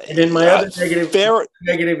 And then my other negative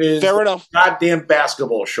is fair enough. Goddamn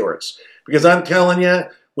basketball shorts. Because I'm telling you,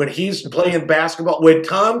 when he's playing basketball, when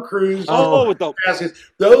Tom Cruise,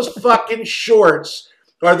 those fucking shorts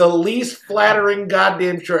are the least flattering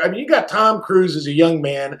goddamn shorts. I mean, you got Tom Cruise as a young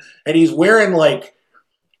man, and he's wearing like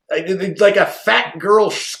a fat girl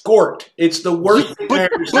skort. It's the worst thing I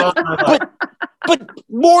ever saw in my life. But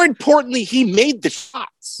more importantly, he made the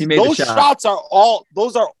shots. Those shots are all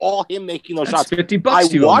him making those shots. $50.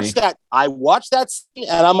 I watched that scene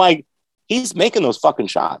and I'm like, he's making those fucking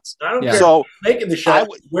shots. I don't care. So making the shots.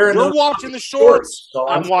 You're watching the shorts. So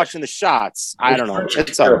I'm watching the shots. I don't know.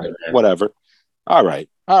 It's whatever. All right.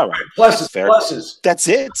 Pluses. That's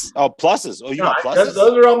it. Oh, pluses. Oh, you got pluses.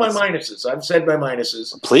 Those are all my minuses. I've said my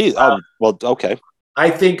minuses. Please. Well, okay. I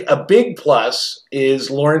think a big plus is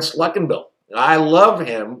Lawrence Luckinbill. I love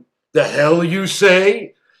him. The hell you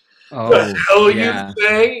say? The hell you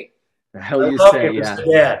say? The hell you say?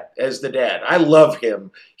 Yeah. As the dad. I love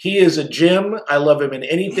him. He is a gem. I love him in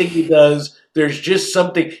anything he does. There's just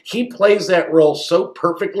something. He plays that role so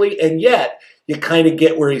perfectly, and yet you kind of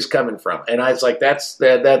get where he's coming from. And I was like, that's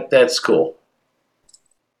cool.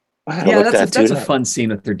 Yeah, that's a fun scene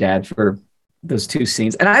with their dad for those 2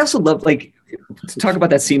 scenes. And I also love, like, to talk about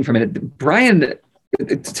that scene for a minute.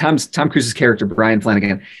 Tom Cruise's character, Brian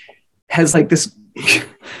Flanagan, has like this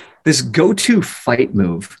go-to fight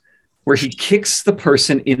move where he kicks the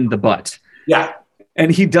person in the butt. Yeah.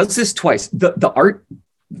 And he does this twice. The art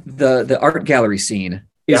gallery scene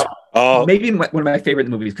is maybe one of my favorite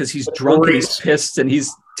movies because he's drunk and he's pissed and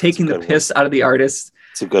he's taking the piss out of the artist.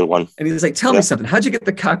 It's a good one. And he's like, tell me something. How'd you get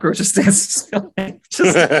the cockroach stance?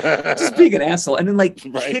 just being an asshole. And then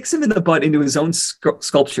kicks him in the butt into his own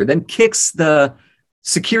sculpture, then kicks the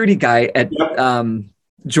security guy at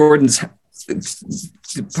Jordan's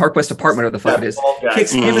Park West apartment, or the fuck it is,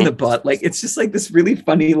 kicks him in the butt. Like, it's just like this really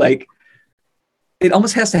funny, like, it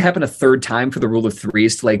almost has to happen a third time for the rule of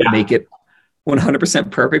threes to make it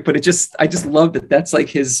 100% perfect. But I just love that. That's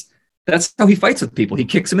like that's how he fights with people. He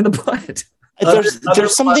kicks him in the butt.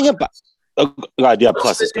 There's something about. Oh God, yeah.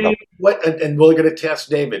 Pluses. And we're going to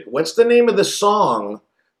test David. What's the name of the song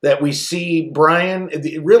that we see Brian?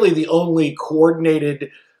 Really, the only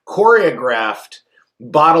coordinated, choreographed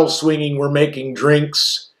bottle swinging. We're making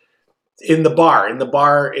drinks in the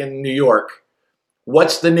bar in New York.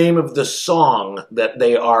 What's the name of the song that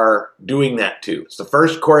they are doing that to? It's the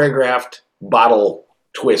first choreographed bottle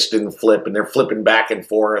twist and flip, and they're flipping back and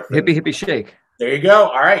forth. Hippie hippie shake. There you go.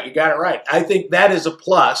 All right, you got it right. I think that is a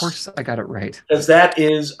plus. Of course, I got it right. Because that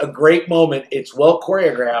is a great moment. It's well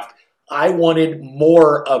choreographed. I wanted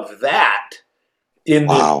more of that in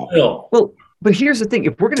this film. Well, but here's the thing: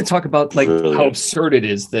 if we're going to talk about how absurd it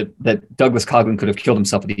is that Douglas Coughlin could have killed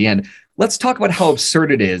himself at the end, let's talk about how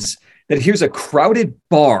absurd it is that here's a crowded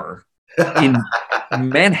bar in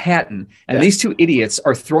Manhattan, and these two idiots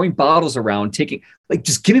are throwing bottles around,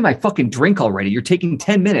 just give me my fucking drink already. You're taking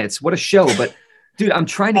 10 minutes. What a show! But dude, I'm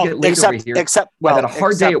trying to get laid over here. I've had a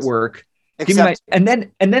hard day at work. Give me and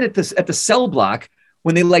then at the cell block,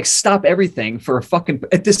 when they stop everything for a fucking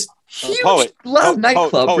at this huge loud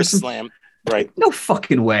nightclub for some slam. Right. No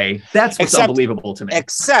fucking way. That's what's unbelievable to me.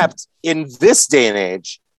 Except in this day and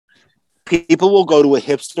age, people will go to a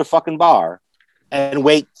hipster fucking bar and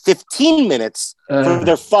wait 15 minutes for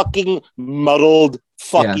their fucking muddled,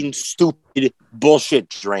 stupid bullshit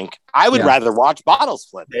drink. I would rather watch bottles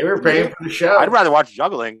flip. They were paying for the show. I'd rather watch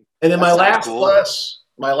juggling. And then my last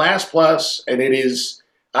plus, and it is,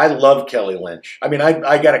 I love Kelly Lynch. I mean,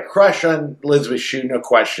 I got a crush on Elizabeth Shue, no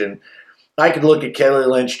question. I could look at Kelly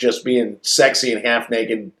Lynch just being sexy and half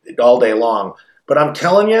naked all day long. But I'm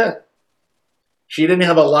telling you, she didn't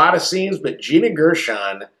have a lot of scenes, but Gina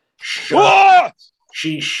Gershon shines.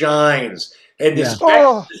 She shines. And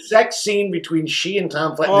the sex scene between she and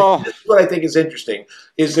Tom Flannery, this is what I think is interesting,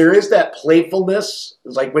 is there is that playfulness.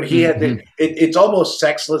 It's like when he had it's almost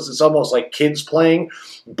sexless. It's almost like kids playing.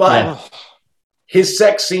 But his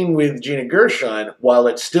sex scene with Gina Gershon, while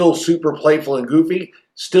it's still super playful and goofy,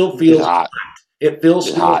 still feels hot. It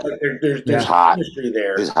feels like there's chemistry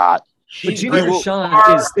there. It's hot. But Gina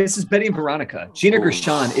Gershon this is Betty and Veronica. Gina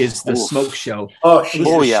Gershon is the smoke show. She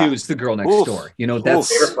was the girl next door. You know,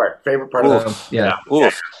 that's favorite part of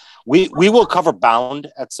the We will cover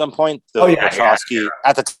Bound at some point. Wachowski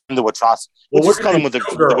at the time. The Wachowski. We'll just call him with the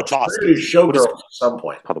Wachowski. Showgirls at some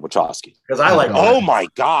point. Called the Wachowski because I like. Oh my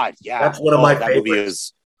god! Yeah, that's one of my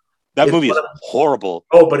favorites. That movie is horrible.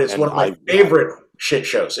 Oh, but it's one of my favorite shit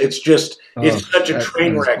shows. It's just it's such a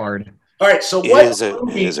train wreck. All right, so what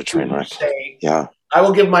is a train wreck? Yeah, I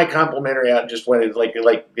will give my complimentary out just when it's like.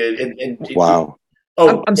 Wow.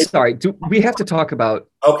 Oh, I'm sorry. Do we have to talk about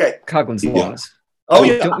Coughlin's Laws? Oh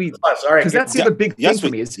yeah, don't we? Because that's the other big thing for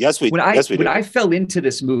me. Is when I fell into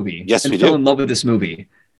this movie and fell in love with this movie,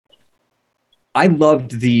 I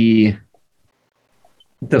loved the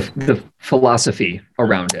philosophy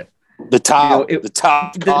around it. The Tao,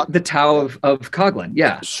 the Tao of Coughlin.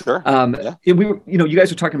 Yeah, sure. You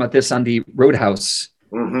guys were talking about this on the Roadhouse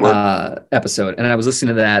episode, and I was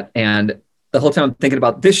listening to that, and the whole time I'm thinking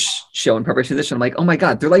about this show in preparation for this show. I'm like, oh my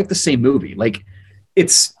god, they're like the same movie. Like,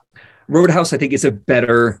 it's Roadhouse. I think is a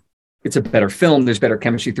better film. There's better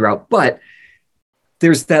chemistry throughout, but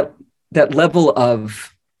there's that level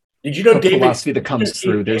of David philosophy that comes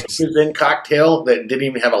through. There's was in Cocktail that didn't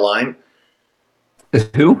even have a line.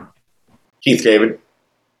 Who? Keith David.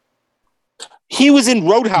 He was in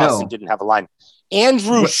Roadhouse and didn't have a line.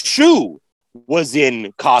 Andrew Shue was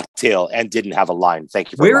in Cocktail and didn't have a line.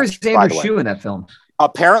 Thank you very much. Where is Andrew Shue in that film?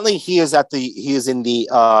 Apparently he is in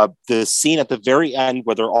the scene at the very end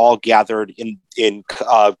where they're all gathered in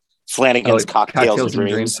Flanagan's Cocktails and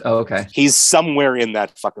Dreams. Oh, okay. He's somewhere in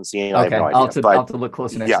that fucking scene. Okay. I'll have to look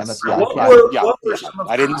closer next time.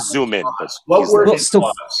 I didn't zoom in. What were his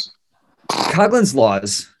laws? Coughlin's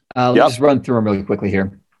Laws. Let's just run through them really quickly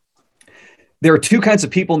here. There are two kinds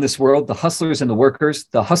of people in this world, the hustlers and the workers.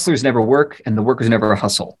 The hustlers never work, and the workers never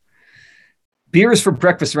hustle. Beer is for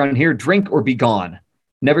breakfast around here. Drink or be gone.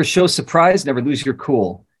 Never show surprise. Never lose your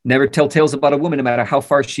cool. Never tell tales about a woman, no matter how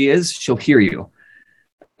far she is. She'll hear you.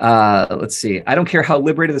 Let's see. I don't care how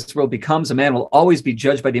liberated this world becomes. A man will always be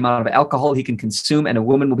judged by the amount of alcohol he can consume, and a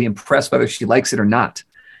woman will be impressed whether she likes it or not.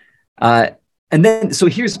 And then, so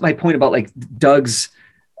here's my point about like Doug's,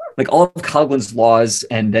 like all of Coughlin's laws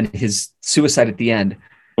and then his suicide at the end.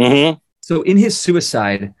 Mm-hmm. So in his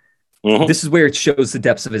suicide, this is where it shows the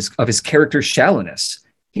depths of his character's shallowness.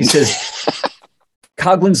 He says,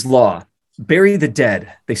 Coughlin's law, bury the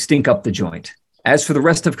dead, they stink up the joint. As for the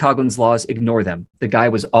rest of Coughlin's laws, ignore them. The guy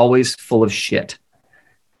was always full of shit.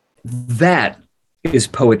 That is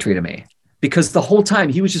poetry to me, because the whole time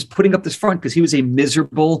he was just putting up this front because he was a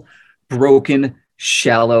miserable, broken,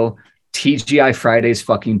 shallow TGI Fridays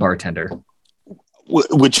fucking bartender.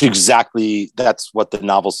 Which exactly, that's what the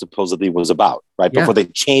novel supposedly was about, right? Yeah. Before they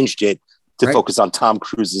changed it to focus on Tom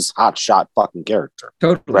Cruise's hotshot fucking character.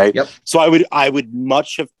 Totally. Right. Yep. So I would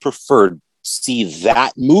much have preferred see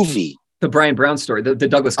that movie. The Brian Brown story, the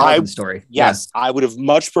Douglas Coughlin story. Yes. Yeah. I would have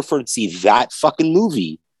much preferred to see that fucking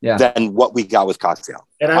movie than what we got with Cocktail.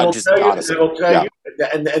 And I will tell you,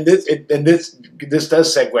 and this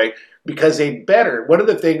does segue, because one of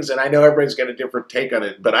the things, and I know everybody's got a different take on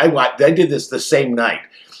it, but I did this the same night.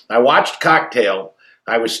 I watched Cocktail.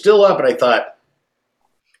 I was still up, and I thought,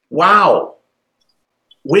 wow,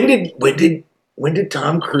 when did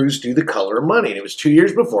Tom Cruise do The Color of Money? And it was 2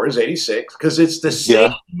 years before. It was 86, because it's the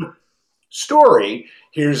same story.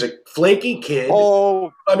 Here's a flaky kid.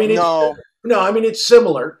 Oh, I mean, it's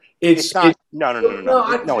similar. It's not. No,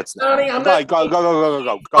 it's not. I'm not.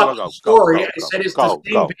 Go. Story. I said it's the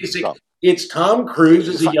same basic. It's Tom Cruise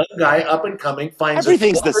as a young guy up and coming. Finds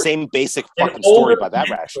everything's the same basic fucking story by that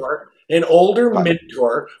rationale. An older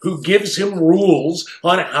mentor who gives him rules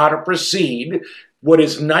on how to proceed. What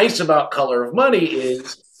is nice about Color of Money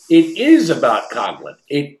is it is about Coughlin.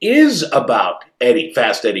 It is about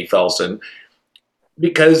Fast Eddie Felson.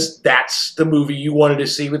 Because that's the movie you wanted to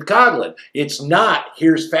see with Coughlin. It's not,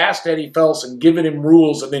 here's Fast Eddie Felson giving him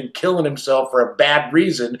rules and then killing himself for a bad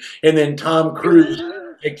reason, and then Tom Cruise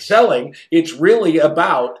excelling. It's really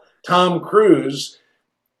about Tom Cruise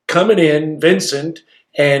coming in, Vincent,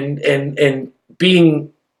 and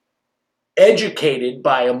being educated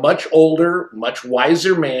by a much older, much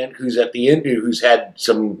wiser man who's at the end, who's had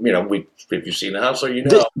some, if you've seen The Hustler, you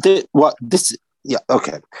know. Yeah,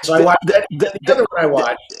 okay. So I watched that. The other one I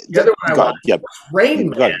watched was Rain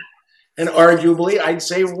Man. And arguably, I'd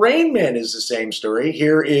say Rain Man is the same story.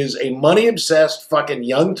 Here is a money-obsessed fucking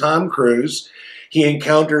young Tom Cruise. He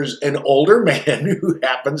encounters an older man who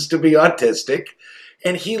happens to be autistic,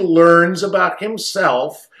 and he learns about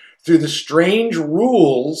himself through the strange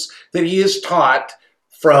rules that he is taught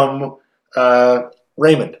from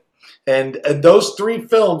Raymond. And those three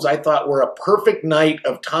films I thought were a perfect night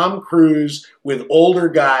of Tom Cruise with older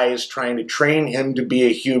guys trying to train him to be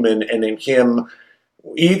a human, and then him,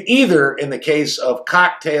 either in the case of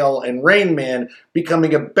Cocktail and Rain Man,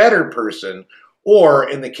 becoming a better person, or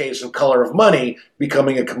in the case of Color of Money,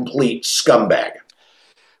 becoming a complete scumbag.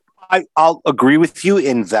 I'll agree with you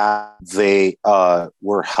in that they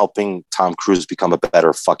were helping Tom Cruise become a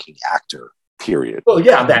better fucking actor, period. Well,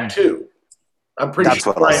 yeah, that too. I'm pretty That's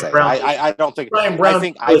sure what I'll say. I don't think. Brian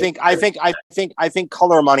Brown. I think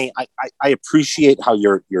Color of Money. I appreciate how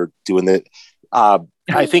you're doing it.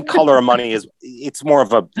 I think Color of Money it's more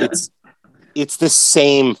of it's the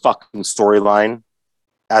same fucking storyline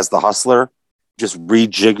as The Hustler, just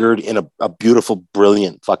rejiggered in a beautiful,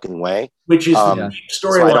 brilliant fucking way. Which is the storyline.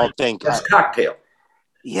 So I don't think that's Cocktail.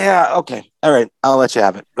 Yeah. Okay. All right. I'll let you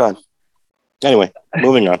have it. Go on. Anyway,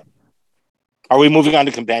 moving on. Are we moving on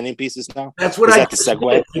to companion pieces now? That's what the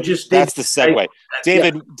segue? That's the segue.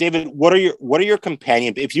 David, what are your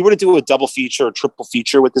companion? If you were to do a double feature or triple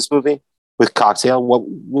feature with this movie, with Cocktail, what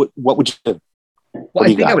would you do? Well, I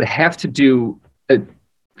think I would have to do. They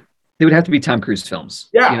would have to be Tom Cruise films.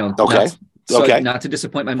 Yeah. Okay. Not to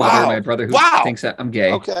disappoint my mother and my brother who thinks that I'm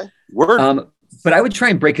gay. Okay. Word. But I would try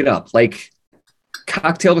and break it up. Like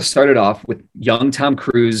Cocktail started off with young Tom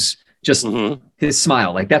Cruise. Just his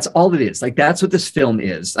smile, like that's all it is. Like that's what this film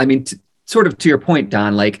is. I mean, sort of to your point,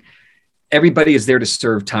 Don. Like everybody is there to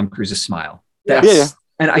serve Tom Cruise's smile. And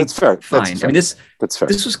that's fair. Fine. That's fair. I mean, that's fair.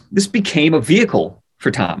 This became a vehicle for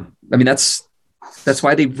Tom. I mean, that's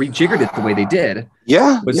why they rejiggered it the way they did.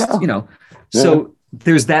 So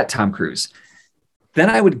there's that Tom Cruise. Then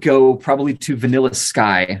I would go probably to Vanilla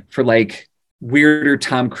Sky for like weirder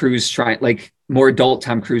Tom Cruise more adult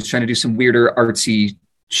Tom Cruise trying to do some weirder artsy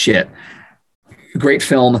shit. Great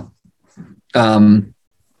film.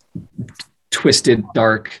 Twisted,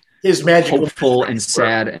 dark, his magical, hopeful, and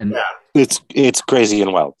sad, and it's crazy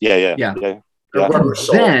and wild. Yeah.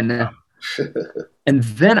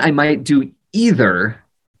 Then I might do either.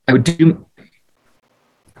 I would do.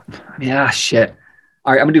 Yeah, shit.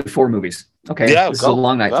 All right, I'm gonna do 4 movies. Okay, this is a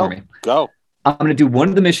long night for me. Go. I'm going to do one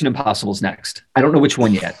of the Mission Impossibles next. I don't know which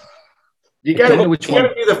one yet. You got to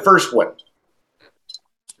do the first one.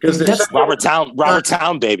 Because Robert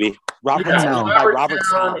Town, baby. Robert Town.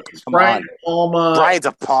 Brian De Palma. Brian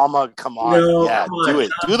De Palma, come on. Do it.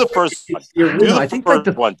 Do the first one. I think like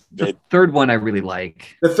the third one I really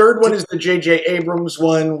like. The third one is the J.J. Abrams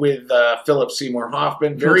one with Philip Seymour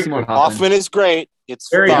Hoffman. Hoffman is great. It's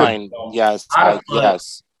very fine. Good. Yes.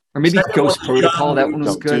 Yes. Or maybe Ghost Protocol. That one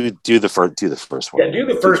was good. Do the first one. Yeah, do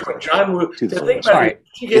the first one. John Woo.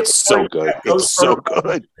 It's so good. It's so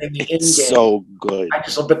good. It's so good.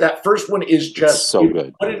 But that first one is just so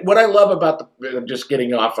good. What I love about I'm just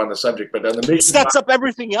getting off on the subject, but on the Mission it sets up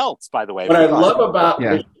everything else. By the way, what I love about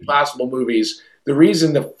Mission Impossible movies, the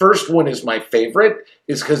reason the first one is my favorite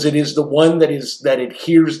is because it is the one that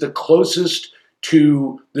adheres the closest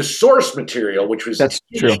to the source material, which was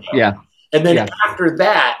true. Yeah. And then after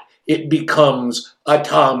that, it becomes a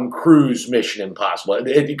Tom Cruise Mission Impossible.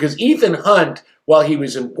 Because Ethan Hunt, while he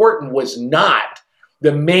was important, was not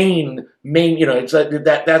the main. It's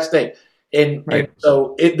that's the thing. And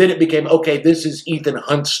so then it became, okay, this is Ethan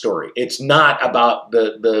Hunt's story. It's not about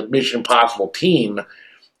the Mission Impossible team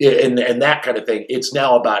and that kind of thing. It's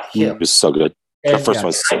now about him. It was so good. And the first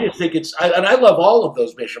one's I just think and I love all of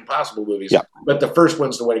those Mission Impossible movies. Yeah. But the first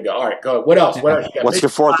one's the way to go. All right, go. What else? What's your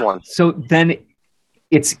fourth one? So then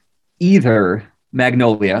it's either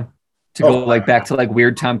Magnolia to go back to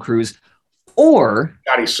weird Tom Cruise, or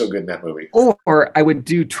God, he's so good in that movie. Or I would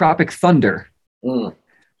do Tropic Thunder. Mm.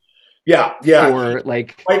 Yeah. Or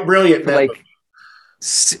quite brilliant. For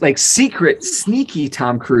secret, sneaky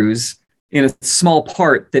Tom Cruise in a small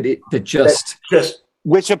part that just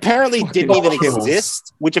which apparently didn't even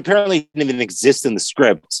exist. Which apparently didn't even exist in the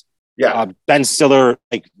script. Yeah, Ben Stiller,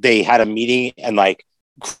 they had a meeting and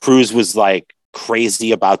Cruise was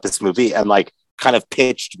crazy about this movie and kind of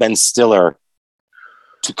pitched Ben Stiller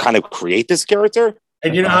to kind of create this character.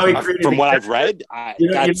 And you know how he created from what I've read, you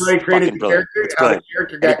know how he created the character? How the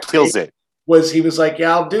character got kills it. He was like,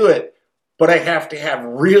 yeah, I'll do it, but I have to have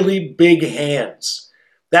really big hands.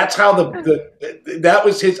 That's how that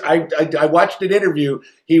was his. I watched an interview.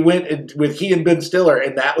 He went with he and Ben Stiller,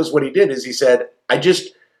 and that was what he did. Is he said, I've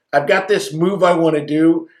got this move I want to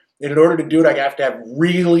do, and in order to do it, I have to have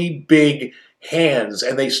really big hands.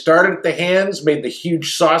 And they started at the hands, made the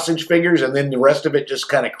huge sausage fingers, and then the rest of it just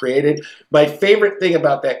kind of created. My favorite thing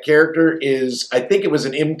about that character is, I think it was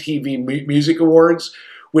an MTV Music Awards,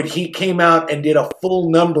 when he came out and did a full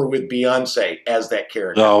number with Beyonce as that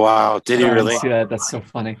character. Oh, wow. Did he really? Yeah, that's so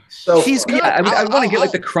funny. So he's good. I want to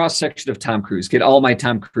get the cross section of Tom Cruise, get all my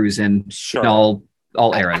Tom Cruise in all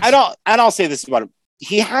eras. I'll say this about him.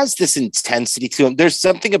 He has this intensity to him. There's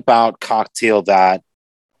something about Cocktail that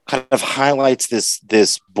kind of highlights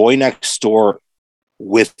this boy next door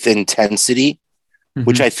with intensity,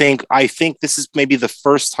 which I think this is maybe the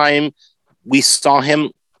first time we saw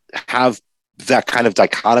him have that kind of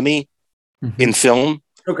dichotomy in film.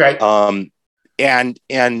 Okay. And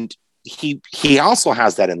he also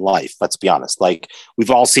has that in life. Let's be honest.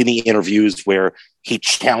 We've all seen the interviews where he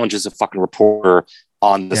challenges a fucking reporter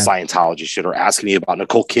on the Scientology shit or asking me about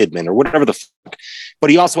Nicole Kidman or whatever the fuck.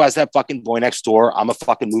 But he also has that fucking boy next door, I'm a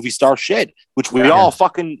fucking movie star shit, which we all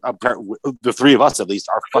fucking, the three of us at least,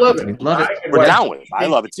 are fucking, we're down with. I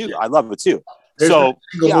love it too.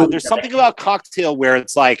 There's something about Cocktail where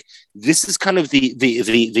it's this is kind of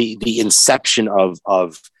the inception of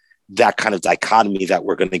that kind of dichotomy that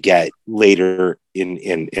we're going to get later in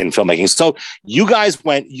filmmaking. So you guys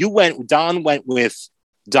Don went with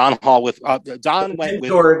Tom Cruise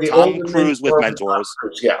with Mentors.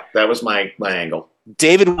 Yeah, that was my angle.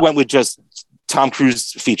 David went with just Tom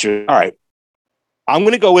Cruise feature. All right. I'm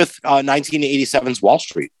going to go with 1987's Wall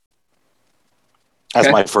Street as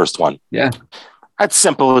my first one. Yeah. That's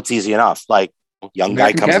simple. It's easy enough. Young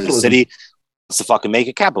guy comes to the city, wants to fucking make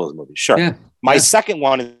a capitalism movie. Sure. Yeah. My second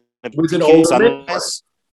one is Tequila Sunrise.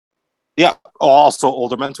 Yeah. Also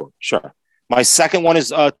older mentor. Sure. My second one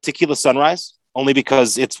is Tequila Sunrise, only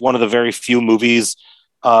because it's one of the very few movies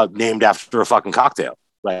named after a fucking cocktail.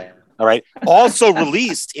 Right. All right. Also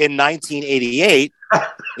released in 1988.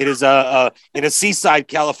 It is in a seaside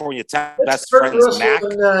California town. Best friends Mac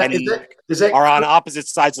and Nick are on opposite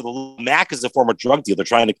sides of the law. Mac is a former drug dealer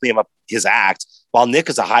trying to clean up his act, while Nick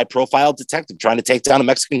is a high-profile detective trying to take down a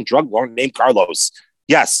Mexican drug lord named Carlos.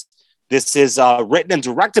 Yes, this is written and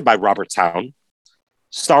directed by Robert Town,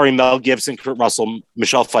 starring Mel Gibson, Kurt Russell,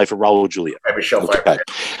 Michelle Pfeiffer, Raul Julia. Michelle Pfeiffer.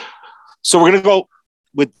 So we're gonna go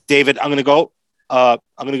with David. I'm gonna go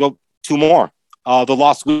two more. The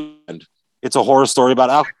Lost Weekend. It's a horror story about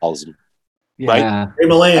alcoholism, right?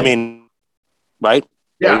 Himmel. I mean, right?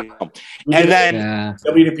 Yeah. And then Yeah.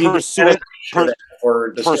 WDP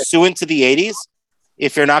pursuant to the 80s,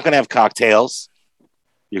 if you're not going to have cocktails,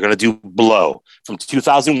 you're going to do Blow from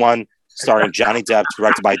 2001, starring Johnny Depp,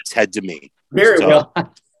 directed by Ted DeMee. Very So, well.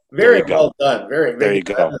 Very go. well done. There you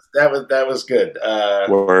go. That was good.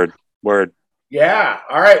 Word. Yeah.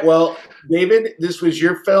 All right. Well, David, this was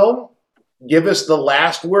your film. Give us the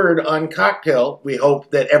last word on Cocktail. We hope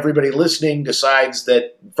that everybody listening decides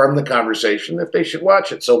that from the conversation that they should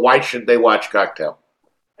watch it. So why should they watch Cocktail?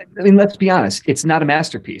 I mean, let's be honest. It's not a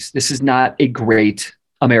masterpiece. This is not a great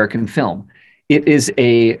American film. It is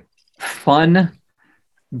a fun,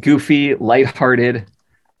 goofy, lighthearted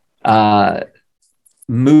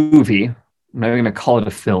movie. I'm not going to call it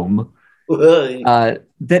a film. That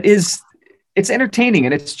is, it's entertaining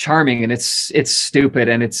and it's charming and it's stupid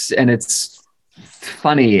and it's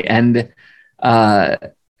funny and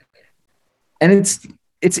it's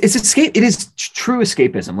escape. It is true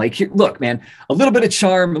escapism. Like, here, look, man, a little bit of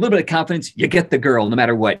charm, a little bit of confidence, you get the girl no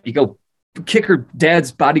matter what. You go kick her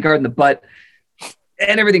dad's bodyguard in the butt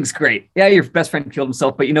and everything's great. Yeah, your best friend killed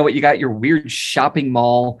himself, but you know what? You got your weird shopping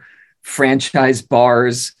mall franchise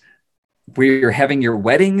bars where you're having your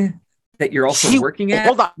wedding that you're also working at.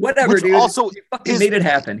 Hold on. Whatever, dude. Also, he fucking made it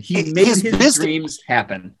happen. He made his dreams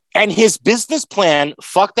happen. And his business plan,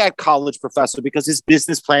 fuck that college professor, because his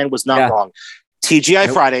business plan was not wrong.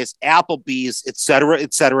 TGI Fridays, Applebee's, et cetera,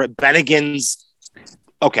 Bennigan's.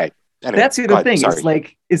 Okay. Anyway, that's the other thing. It's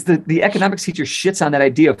like, is the economics teacher shits on that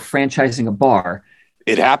idea of franchising a bar.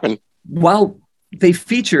 It happened. While they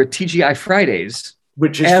feature TGI Fridays,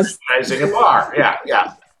 which is franchising a bar.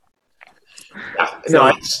 Yeah. No,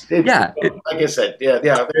 like I said, there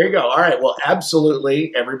you go. All right, well,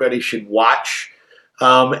 absolutely, everybody should watch.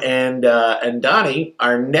 And Donnie,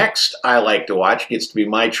 our next I Like to Watch gets to be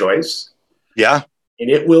my choice. Yeah, and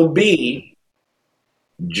it will be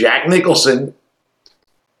Jack Nicholson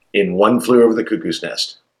in One Flew Over the Cuckoo's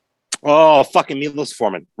Nest. Oh, fucking Milos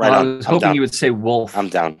Forman! Right on. I was hoping you would say Wolf. I'm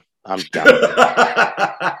down.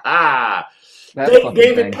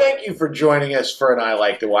 David, thank you for joining us for an I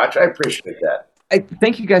Like to Watch. I appreciate that.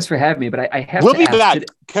 Thank you guys for having me, but I have we'll to be ask,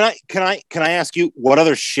 back. Can I ask you, what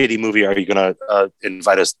other shitty movie are you going to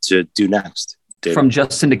invite us to do next, David? From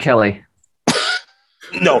Justin to Kelly.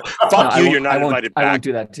 No, fuck you. You're not invited back. I won't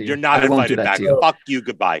do that to you. You're not invited back. Fuck you.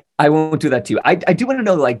 Goodbye. I won't do that to you. I do want to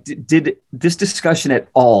know, like, did this discussion at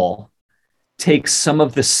all take some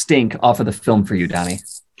of the stink off of the film for you, Donnie?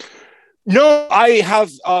 No, I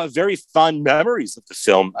have very fond memories of the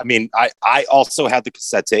film. I mean, I also had the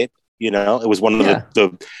cassette tape. You know, it was one of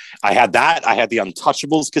the I had that. I had the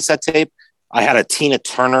Untouchables cassette tape. I had a Tina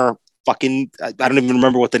Turner fucking, I don't even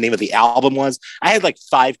remember what the name of the album was. I had like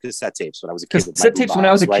 5 cassette tapes when I was a kid. Cassette tapes when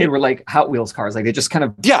I was a kid were like Hot Wheels cars. Like, they just kind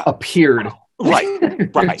of appeared. Right.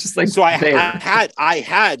 Just like so I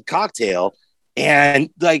had Cocktail. And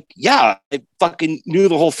like, I fucking knew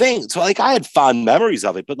the whole thing. So like, I had fond memories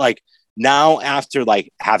of it. But like, now after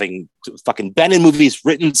like having fucking been in movies,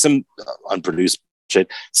 written some unproduced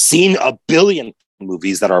shit, seen a billion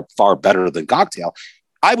movies that are far better than Cocktail,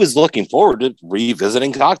 I was looking forward to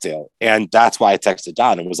revisiting Cocktail. And that's why I texted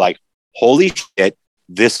Don and was like, holy shit,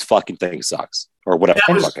 this fucking thing sucks. Or whatever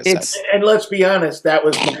the fuck I said. And let's be honest, that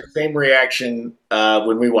was my same reaction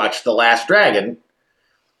when we watched The Last Dragon.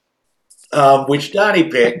 Which Donnie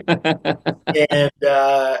picked, and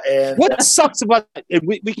what sucks about it,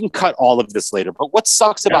 we can cut all of this later, but what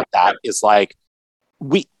sucks about that is like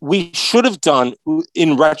we should have done,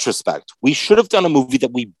 in retrospect, we should have done a movie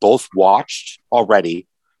that we both watched already.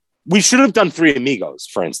 We should have done Three Amigos,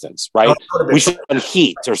 for instance, right? We should have done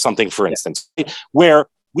Heat or something, for instance, where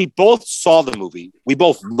we both saw the movie, we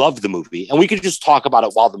both loved the movie, and we could just talk about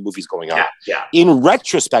it while the movie's going on. In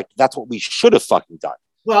retrospect, that's what we should have fucking done.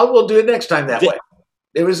 Well, we'll do it next time that way.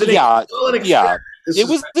 It was an experiment. It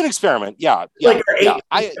was an experiment. Like our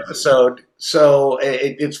 8th episode, so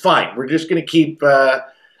it's fine. We're just going to keep.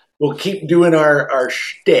 We'll keep doing our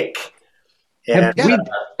shtick. And,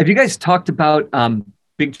 have you guys talked about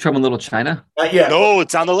Big Trouble in Little China? No,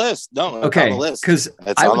 it's on the list. No, okay, it's on the list. Because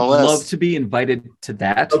I would love to be invited to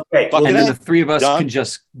that. Okay, and then the 3 of us can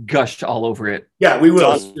just gush all over it. Yeah, we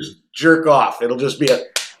will. Just jerk off. It'll just be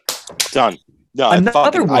done. No,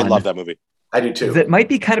 another one. I love that movie. I do too. That might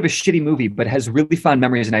be kind of a shitty movie, but has really fond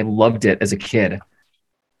memories, and I loved it as a kid.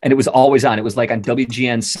 And it was always on. It was like on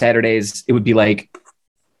WGN Saturdays. It would be like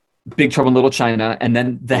Big Trouble in Little China, and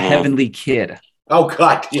then The Heavenly Kid. Oh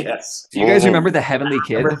God, yes. Do you guys remember The Heavenly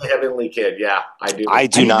Kid? I remember The Heavenly Kid. Yeah, I do. I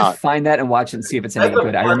do need not to find that and watch it and see if it's any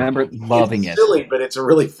good. I remember loving it. Silly, but it's a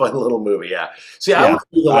really fun little movie. Yeah. See, I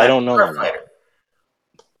don't know.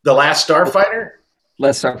 The Last Starfighter.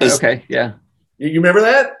 Less Starfighter. Okay, yeah. You remember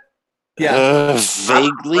that? Yeah.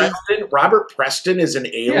 Vaguely. Robert Preston is an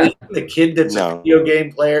alien, the kid that's a video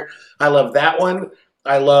game player. I love that one.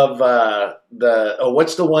 I love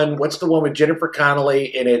what's the one with Jennifer Connelly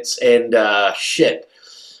it's shit.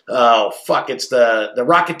 Oh fuck! It's the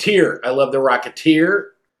Rocketeer. I love the Rocketeer.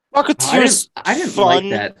 Rocketeer's I didn't fun. like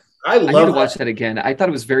that. I need to watch that again. I thought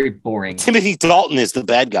it was very boring. Timothy Dalton is the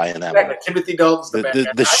bad guy in that one. Timothy Dalton's the bad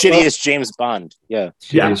guy. The shittiest James Bond. Yeah.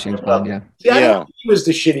 Shittiest James Bond, yeah. I don't think he was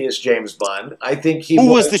the shittiest James Bond. I think he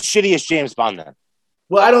was the shittiest James Bond then?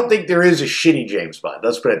 Well, I don't think there is a shitty James Bond.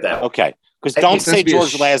 Let's put it that way. Okay. Because don't say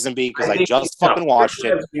George Lazenby, because I just fucking watched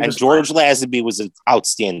it, and George Lazenby was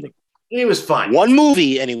outstanding. He was fine. One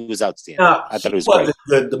movie, and he was outstanding. I thought it was great.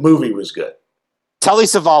 The movie was good. Telly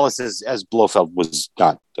Savalas as Blofeld was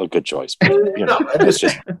not a good choice. But, it's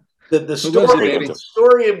just the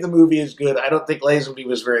story of the movie is good. I don't think Lazenby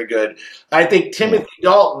was very good. I think Timothy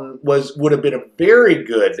Dalton would have been a very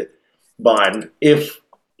good Bond if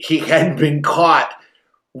he hadn't been caught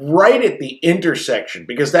right at the intersection,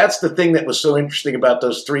 because that's the thing that was so interesting about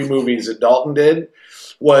those 3 movies that Dalton did,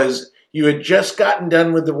 was you had just gotten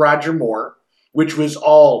done with the Roger Moore, which was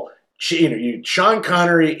all, Sean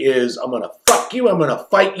Connery is, I'm going to fuck you, I'm going to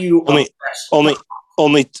fight you.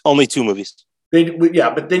 Only 2 movies.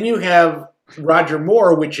 But then you have Roger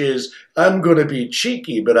Moore, which is, I'm going to be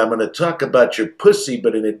cheeky, but I'm going to talk about your pussy,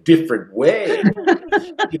 but in a different way.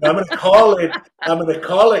 I'm going to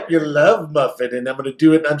call it your love muffin, and I'm going to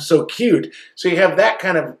do it. And I'm so cute. So you have that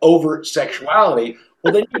kind of overt sexuality.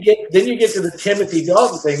 Well, then you get to the Timothy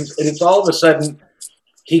Dalton things, and it's all of a sudden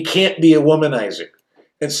he can't be a womanizer,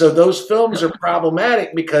 and so those films are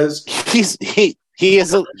problematic because he's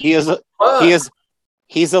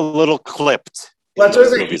a little clipped. Well, that's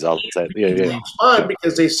what movies all the time. Yeah. It's fun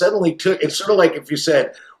because they suddenly took. It's sort of like if you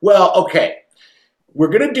said, "Well, okay, we're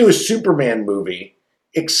going to do a Superman movie,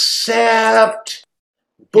 except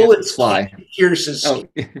bullets fly, pierce his skin."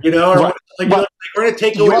 Or we're going to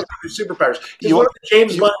take away his superpowers. Because one of the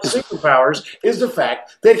James Bond superpowers is the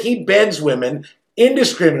fact that he bends women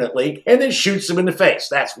indiscriminately and then shoots them in the face.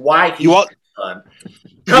 That's why he's fun.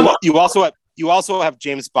 Come on. You also have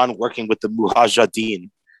James Bond working with the Mujahideen.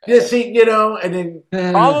 Yeah, see, and then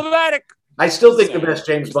problematic. I still think the best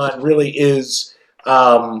James Bond really is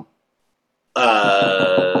Daniel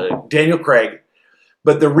Craig,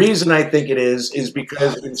 but the reason I think it is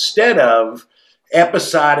because instead of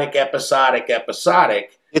episodic,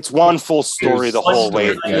 it's one full story the whole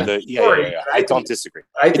way through the. I don't disagree.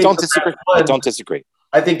 I don't disagree.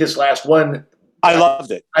 I think this last one, I loved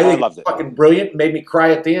it. I loved it. Fucking brilliant. Made me cry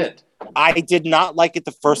at the end. I did not like it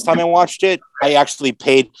the first time I watched it. I actually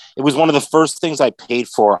paid. It was one of the first things I paid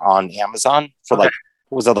for on Amazon for what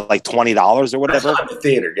was it, like $20 or whatever? That's not the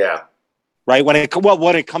theater, yeah. Right when it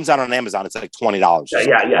comes out on Amazon, it's like $20.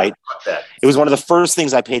 Yeah. Right? It was one of the first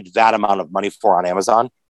things I paid that amount of money for on Amazon,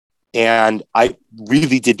 and I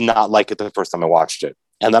really did not like it the first time I watched it.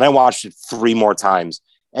 And then I watched it 3 more times,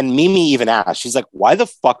 and Mimi even asked, she's like, "Why the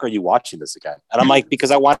fuck are you watching this again?" And I'm like, "Because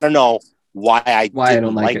I want to know why I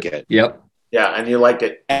don't like it." Yep. Yeah, and you liked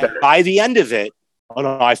it. And by the end of it, oh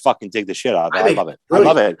no, I fucking dig the shit out of it. I love it. Really,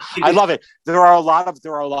 I love it. There are a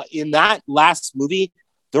lot in that last movie.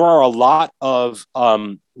 There are a lot of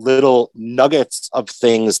little nuggets of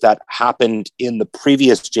things that happened in the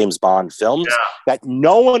previous James Bond films that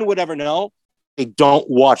no one would ever know. They don't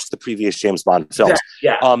watch the previous James Bond films.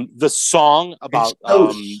 The song about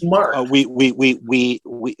smart. We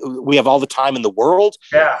have all the time in the world.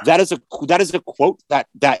 Yeah. That is a quote that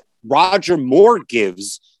Roger Moore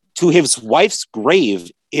gives to his wife's grave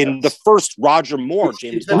in the first Roger Moore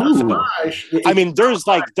James Bond film. I mean, there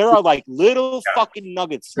are like little fucking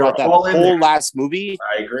nuggets throughout that whole last movie.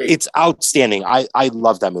 I agree. It's outstanding. I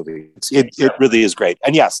love that movie. It really is great.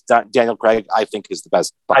 And yes, Daniel Craig, I think, is the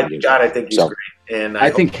best. I think he's great. And I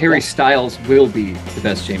think Harry Styles will be the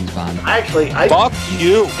best James Bond. Actually, fuck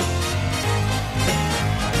you.